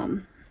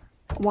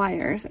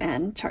wires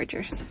and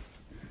chargers.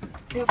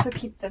 We also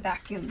keep the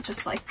vacuum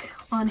just like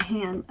on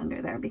hand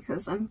under there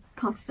because I'm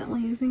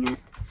constantly using it.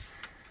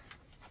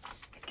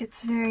 It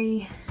gets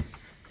very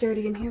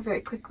dirty in here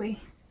very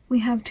quickly. We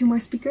have 2 more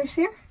speakers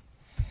here.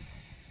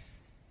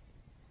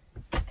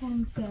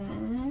 And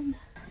then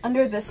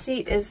under the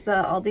seat is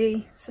the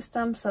Aldi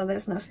system, so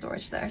there's no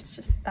storage there. It's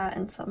just that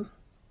and some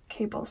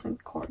cables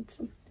and cords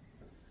and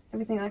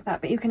everything like that.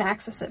 But you can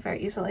access it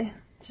very easily.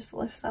 It just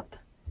lifts up.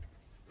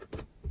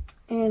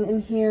 And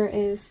in here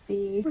is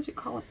the, what do you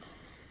call it?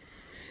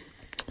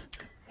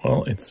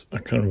 Well, it's a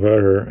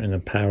converter in a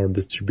power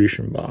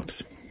distribution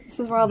box. This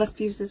is where all the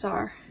fuses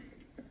are.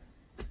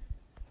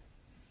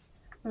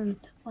 And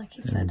like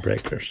he said,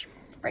 breakers.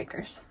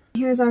 Breakers.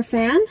 Here's our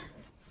fan.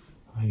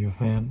 Are you a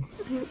fan?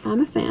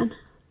 I'm a fan.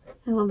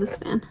 I love this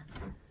fan.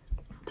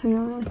 Turn it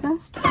on really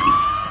fast. It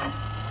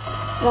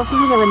also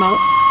has a remote.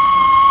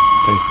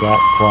 Take that,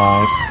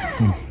 flies.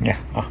 Yeah.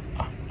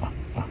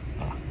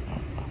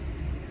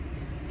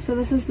 So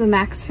this is the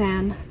Max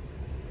fan.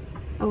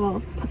 I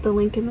will put the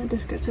link in the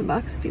description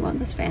box if you want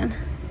this fan.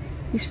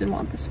 You should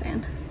want this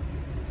fan.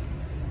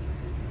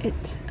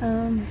 It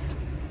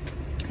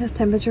has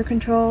temperature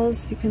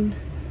controls. You can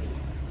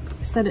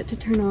set it to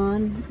turn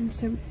on in a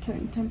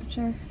certain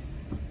temperature.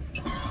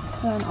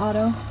 Put on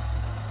auto.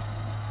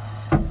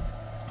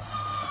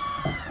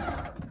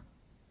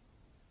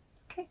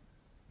 Okay.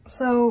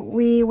 So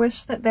we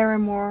wish that there were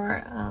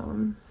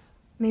more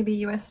maybe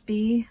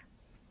USB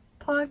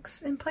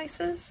plugs in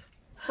places.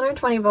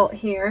 120 volt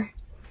here.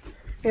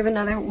 We have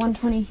another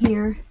 120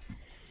 here.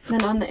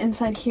 Then on the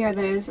inside here,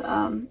 there's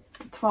a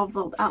 12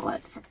 volt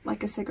outlet, for,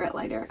 like a cigarette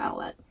lighter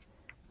outlet.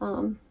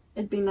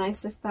 It'd be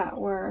nice if that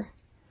were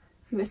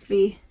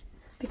USB,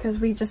 because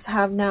we just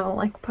have now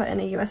like put in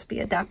a USB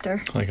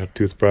adapter. Like a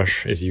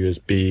toothbrush is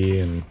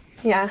USB, and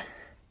yeah,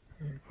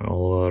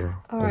 all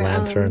our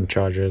lantern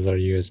chargers are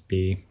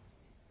USB.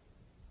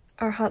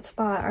 Our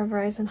hotspot, our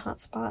Verizon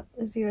hotspot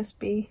is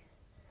USB.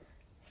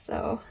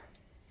 So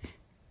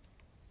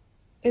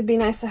it'd be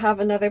nice to have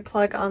another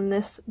plug on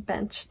this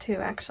bench too,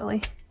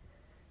 actually.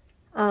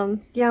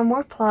 Yeah,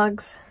 more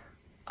plugs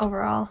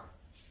overall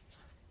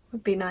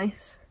would be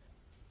nice.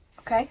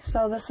 Okay,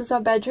 so this is our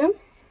bedroom.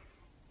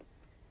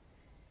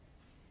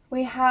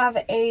 We have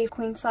a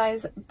queen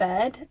size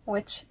bed,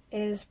 which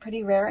is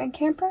pretty rare in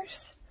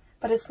campers,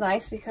 but it's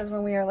nice because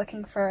when we were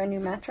looking for a new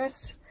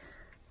mattress,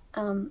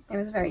 it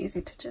was very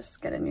easy to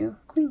just get a new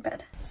queen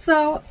bed.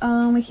 So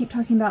we keep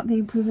talking about the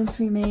improvements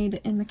we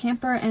made in the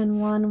camper, and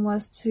one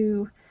was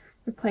to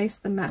replace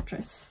the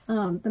mattress.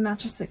 The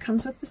mattress that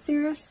comes with the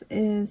Cirrus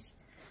is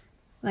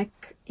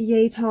like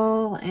yay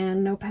tall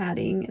and no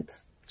padding.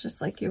 It's just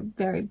like your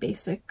very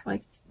basic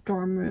like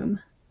dorm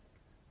room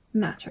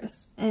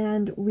mattress.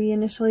 And we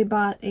initially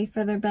bought a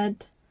feather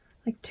bed,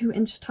 like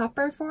 2-inch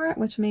topper for it,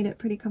 which made it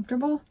pretty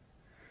comfortable.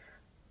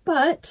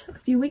 But a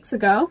few weeks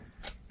ago,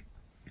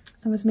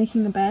 I was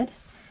making a bed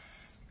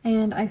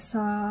and I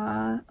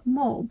saw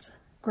mold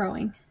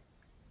growing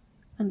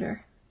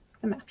under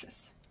the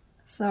mattress.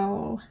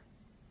 So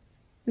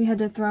we had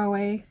to throw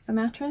away the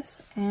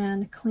mattress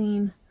and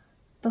clean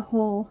the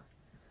whole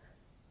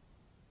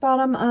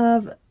bottom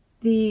of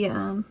the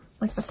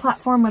like the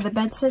platform where the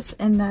bed sits,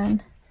 and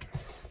then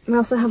we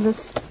also have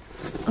this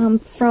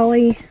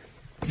Frawley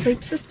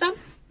sleep system,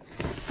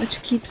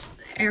 which keeps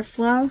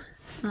airflow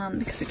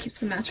because it keeps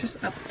the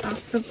mattress up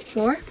off the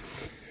floor.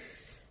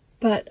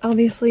 But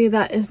obviously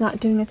that is not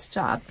doing its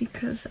job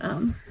because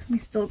we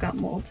still got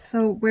mold.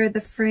 So where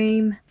the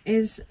frame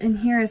is in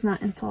here is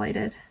not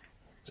insulated.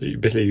 So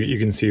basically you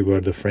can see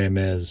where the frame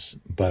is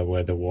by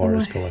where the water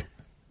is collected.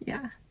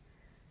 Yeah.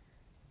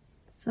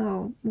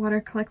 So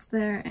water collects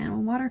there, and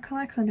when water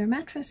collects under a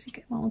mattress, you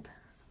get mold,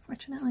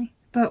 fortunately.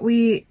 But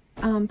we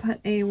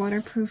put a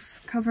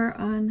waterproof cover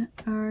on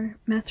our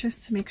mattress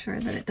to make sure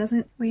that it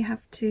doesn't. We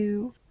have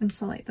to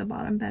insulate the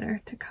bottom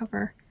better to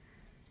cover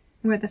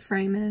where the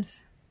frame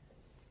is,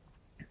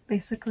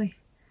 basically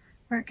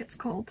where it gets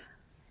cold,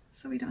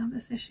 so we don't have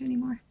this issue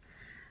anymore.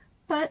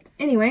 But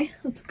anyway,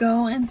 let's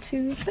go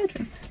into the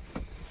bedroom.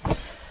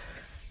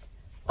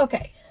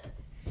 Okay,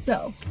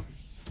 so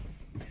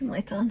turn the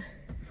lights on.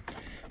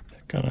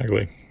 Kind of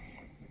ugly.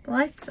 The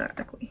lights are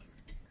ugly.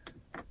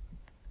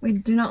 We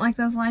do not like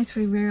those lights.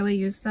 We rarely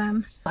use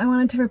them. I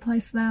wanted to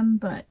replace them,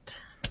 but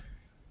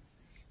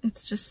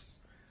it's just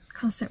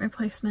constant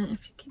replacement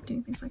if you keep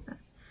doing things like that.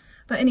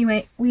 But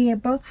anyway, we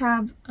both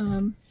have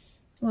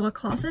little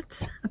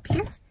closets up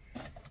here.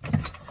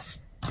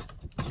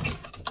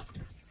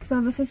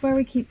 So this is where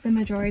we keep the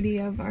majority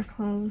of our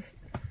clothes.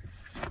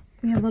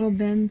 We have little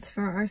bins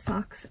for our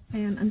socks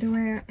and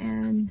underwear,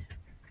 and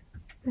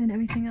then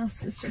everything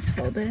else is just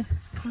folded.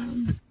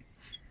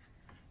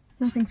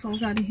 Nothing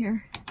falls out of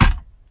here.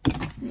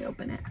 We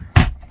open it.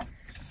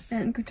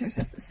 And Guntars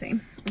has the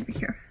same over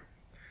here.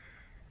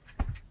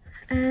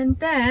 And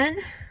then,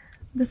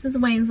 this is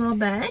Wayne's little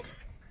bed.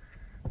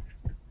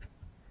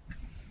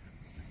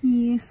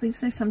 He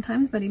sleeps there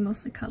sometimes, but he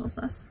mostly cuddles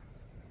us.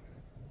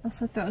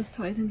 Also throws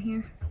toys in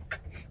here.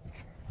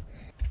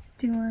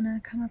 Do you want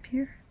to come up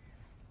here?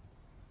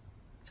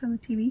 Show the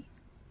TV.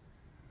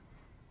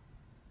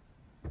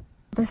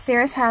 The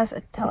Cirrus has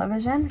a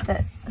television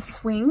that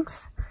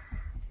swings,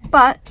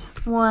 but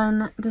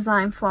one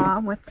design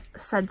flaw with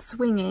said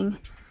swinging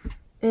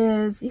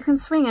is you can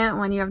swing it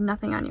when you have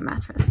nothing on your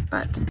mattress,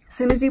 but as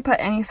soon as you put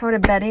any sort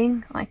of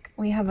bedding, like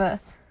we have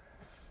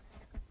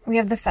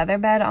the feather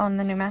bed on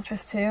the new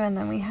mattress too, and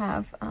then we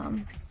have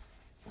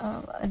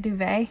a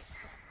duvet,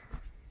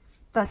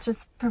 that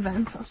just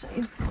prevents, I'll show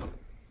you,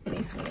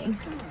 any swinging.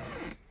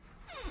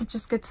 It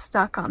just gets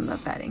stuck on the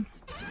bedding.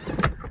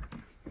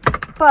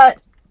 But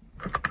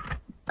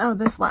oh,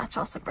 this latch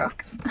also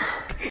broke.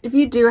 If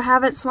you do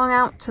have it swung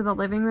out to the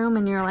living room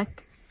and you're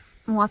like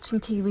watching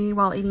TV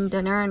while eating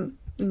dinner and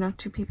you know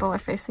 2 people are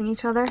facing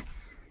each other,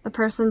 the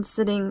person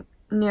sitting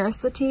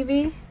nearest the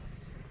TV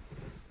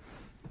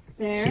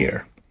there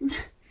here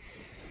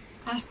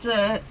has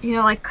to, you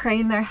know, like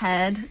crane their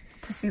head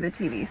to see the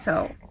TV.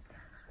 So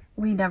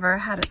we never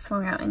had it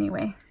swung out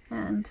anyway.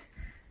 And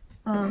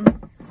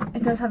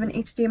it does have an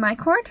HDMI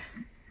cord,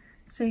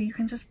 so you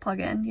can just plug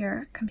in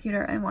your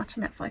computer and watch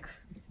Netflix,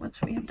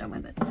 which we have done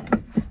with it.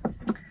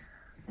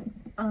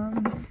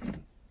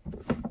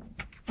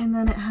 And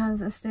then it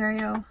has a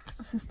stereo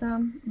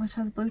system, which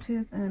has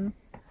Bluetooth and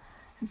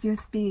has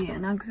USB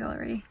and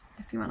auxiliary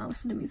if you want to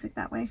listen to music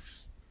that way. You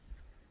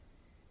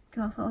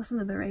can also listen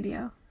to the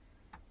radio.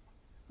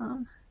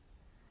 Has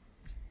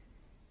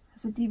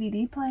a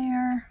DVD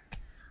player,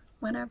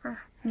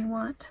 whatever you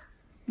want.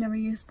 Never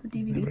used the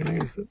DVD player.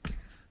 Used it.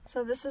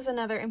 So this is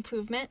another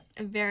improvement,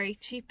 a very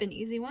cheap and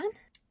easy one.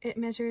 It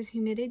measures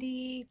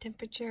humidity,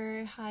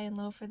 temperature, high and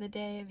low for the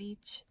day of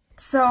each.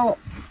 So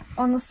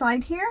on the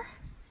side here,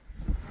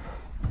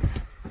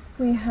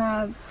 we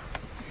have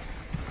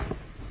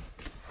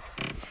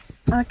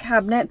a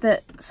cabinet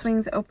that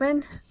swings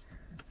open.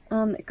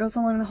 It goes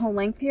along the whole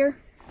length here,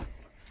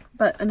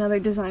 but another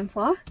design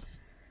flaw.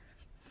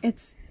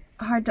 It's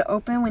hard to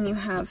open when you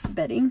have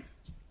bedding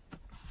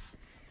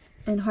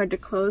and hard to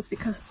close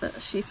because the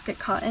sheets get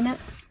caught in it.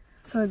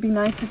 So it'd be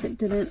nice if it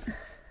didn't,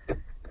 if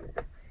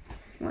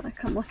you want to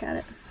come look at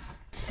it,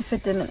 if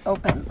it didn't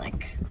open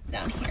like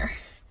down here.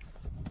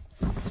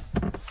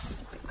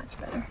 It'd be much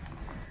better.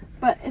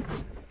 But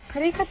it's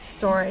pretty good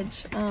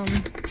storage.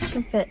 You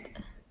can fit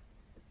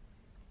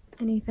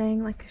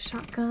anything like a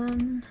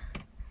shotgun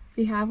if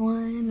you have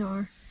one,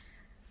 or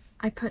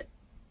I put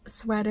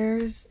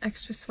sweaters,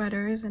 extra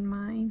sweaters in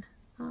mine,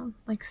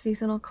 like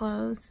seasonal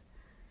clothes.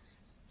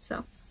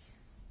 So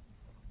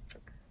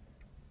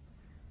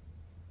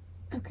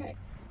okay,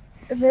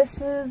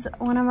 this is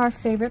one of our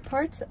favorite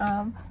parts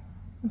of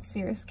the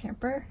Cirrus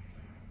camper.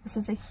 This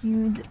is a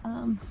huge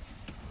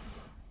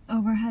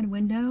overhead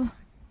window,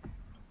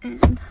 and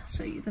I'll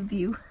show you the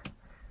view.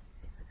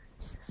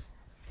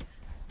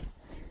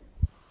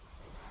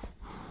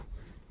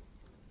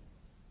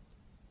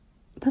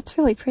 That's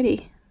really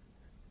pretty.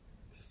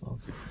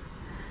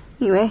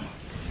 Anyway,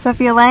 so if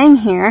you're laying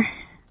here,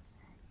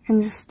 you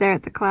can just stare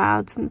at the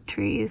clouds and the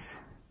trees.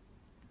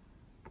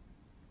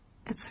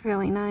 It's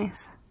really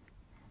nice.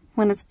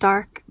 When it's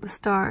dark, the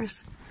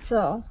stars.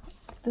 So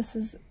this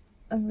is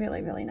a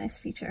really, really nice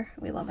feature.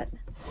 We love it.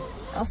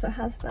 It also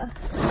has the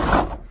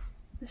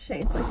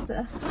shades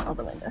like all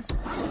the windows.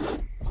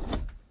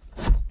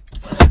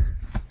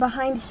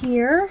 Behind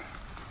here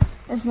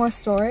is more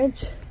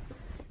storage.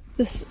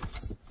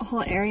 This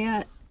whole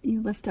area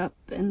you lift up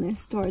and there's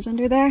storage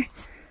under there.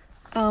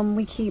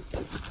 We keep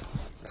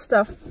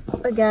stuff,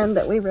 again,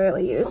 that we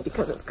rarely use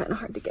because it's kind of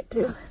hard to get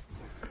to.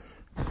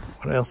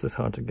 What else is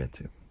hard to get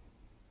to?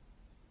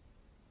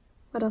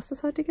 What else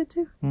is hard to get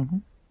to? Mm-hmm.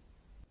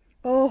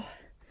 Oh.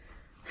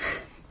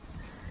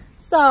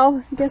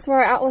 So, guess where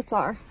our outlets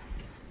are?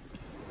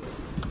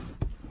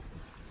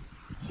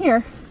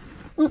 Here.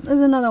 Oh, there's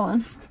another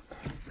one.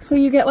 So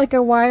you get like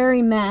a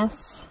wiry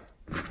mess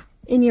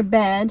in your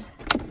bed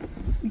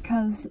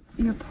because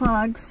your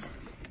plugs,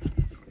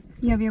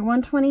 you have your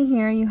 120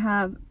 here, you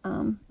have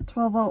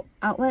 12 volt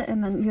outlet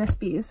and then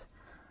USBs,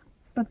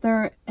 but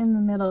they're in the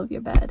middle of your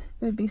bed.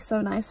 It would be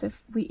so nice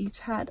if we each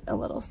had a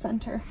little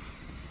center,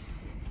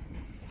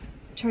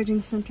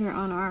 charging center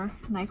on our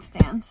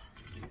nightstands.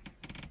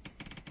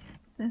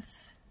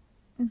 This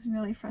is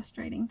really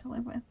frustrating to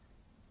live with,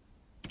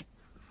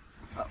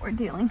 but we're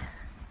dealing.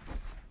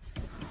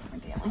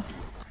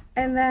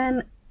 And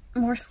then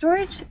more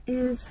storage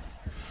is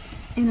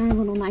in our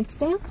little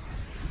nightstands.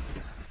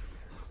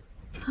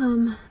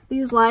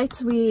 These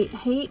lights we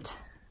hate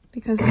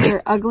because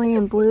they're ugly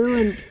and blue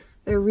and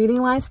they're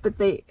reading lights, but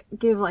they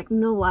give like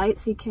no light,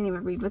 so you can't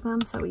even read with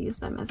them, so we use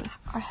them as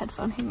our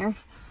headphone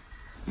hangers.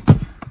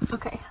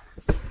 Okay,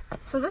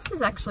 so this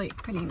is actually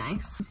pretty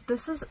nice.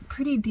 This is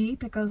pretty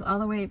deep. It goes all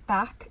the way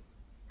back,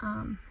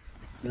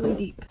 really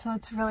deep. So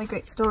it's really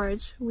great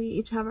storage. We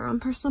each have our own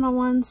personal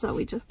one, so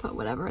we just put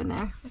whatever in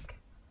there. Like,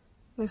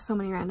 there's so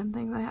many random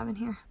things I have in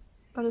here,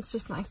 but it's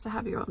just nice to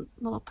have your own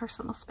little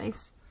personal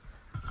space.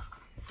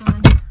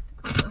 And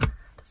also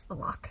just the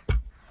lock.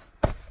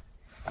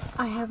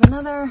 I have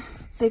another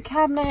big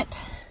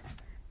cabinet.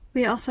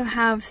 We also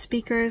have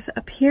speakers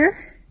up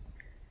here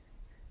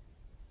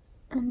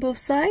on both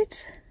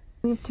sides.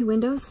 We have two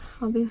windows,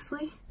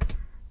 obviously.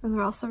 Those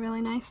are also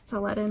really nice to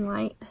let in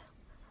light.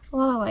 A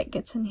lot of light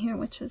gets in here,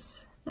 which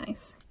is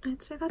nice.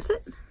 I'd say that's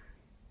it. I'd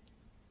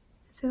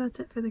say that's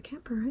it for the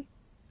camper, right?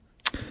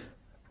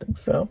 I think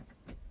so.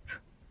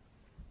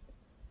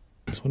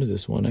 So what is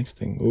this one next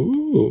thing?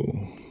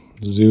 Ooh,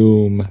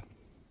 zoom.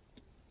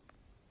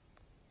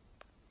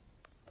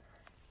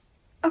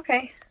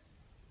 Okay.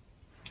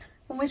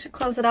 Well, we should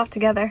close it out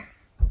together.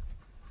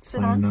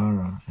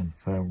 Sayonara and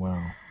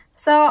farewell.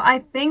 So I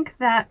think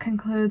that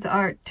concludes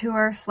our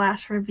tour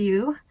 /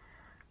 review.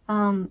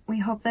 We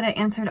hope that it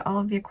answered all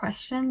of your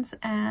questions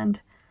and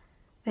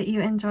that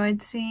you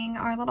enjoyed seeing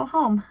our little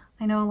home.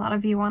 I know a lot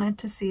of you wanted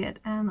to see it,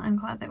 and I'm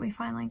glad that we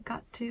finally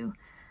got to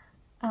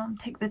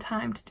take the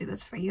time to do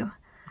this for you.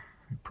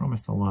 We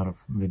promised a lot of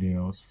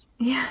videos.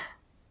 Yeah.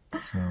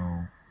 So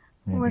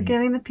maybe we're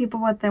giving the people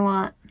what they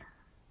want.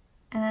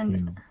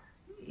 And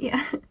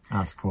yeah.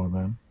 Ask for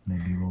them.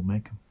 Maybe we'll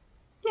make them.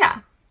 Yeah.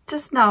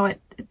 Just know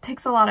it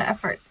takes a lot of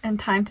effort and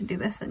time to do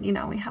this, and you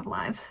know we have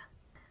lives.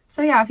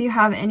 So yeah, if you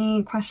have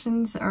any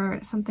questions or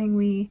something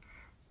we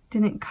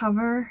didn't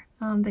cover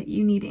that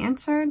you need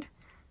answered,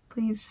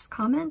 please just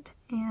comment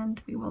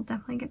and we will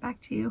definitely get back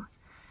to you.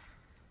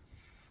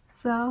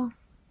 So,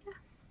 yeah.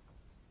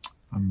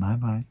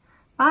 Bye-bye.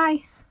 Bye.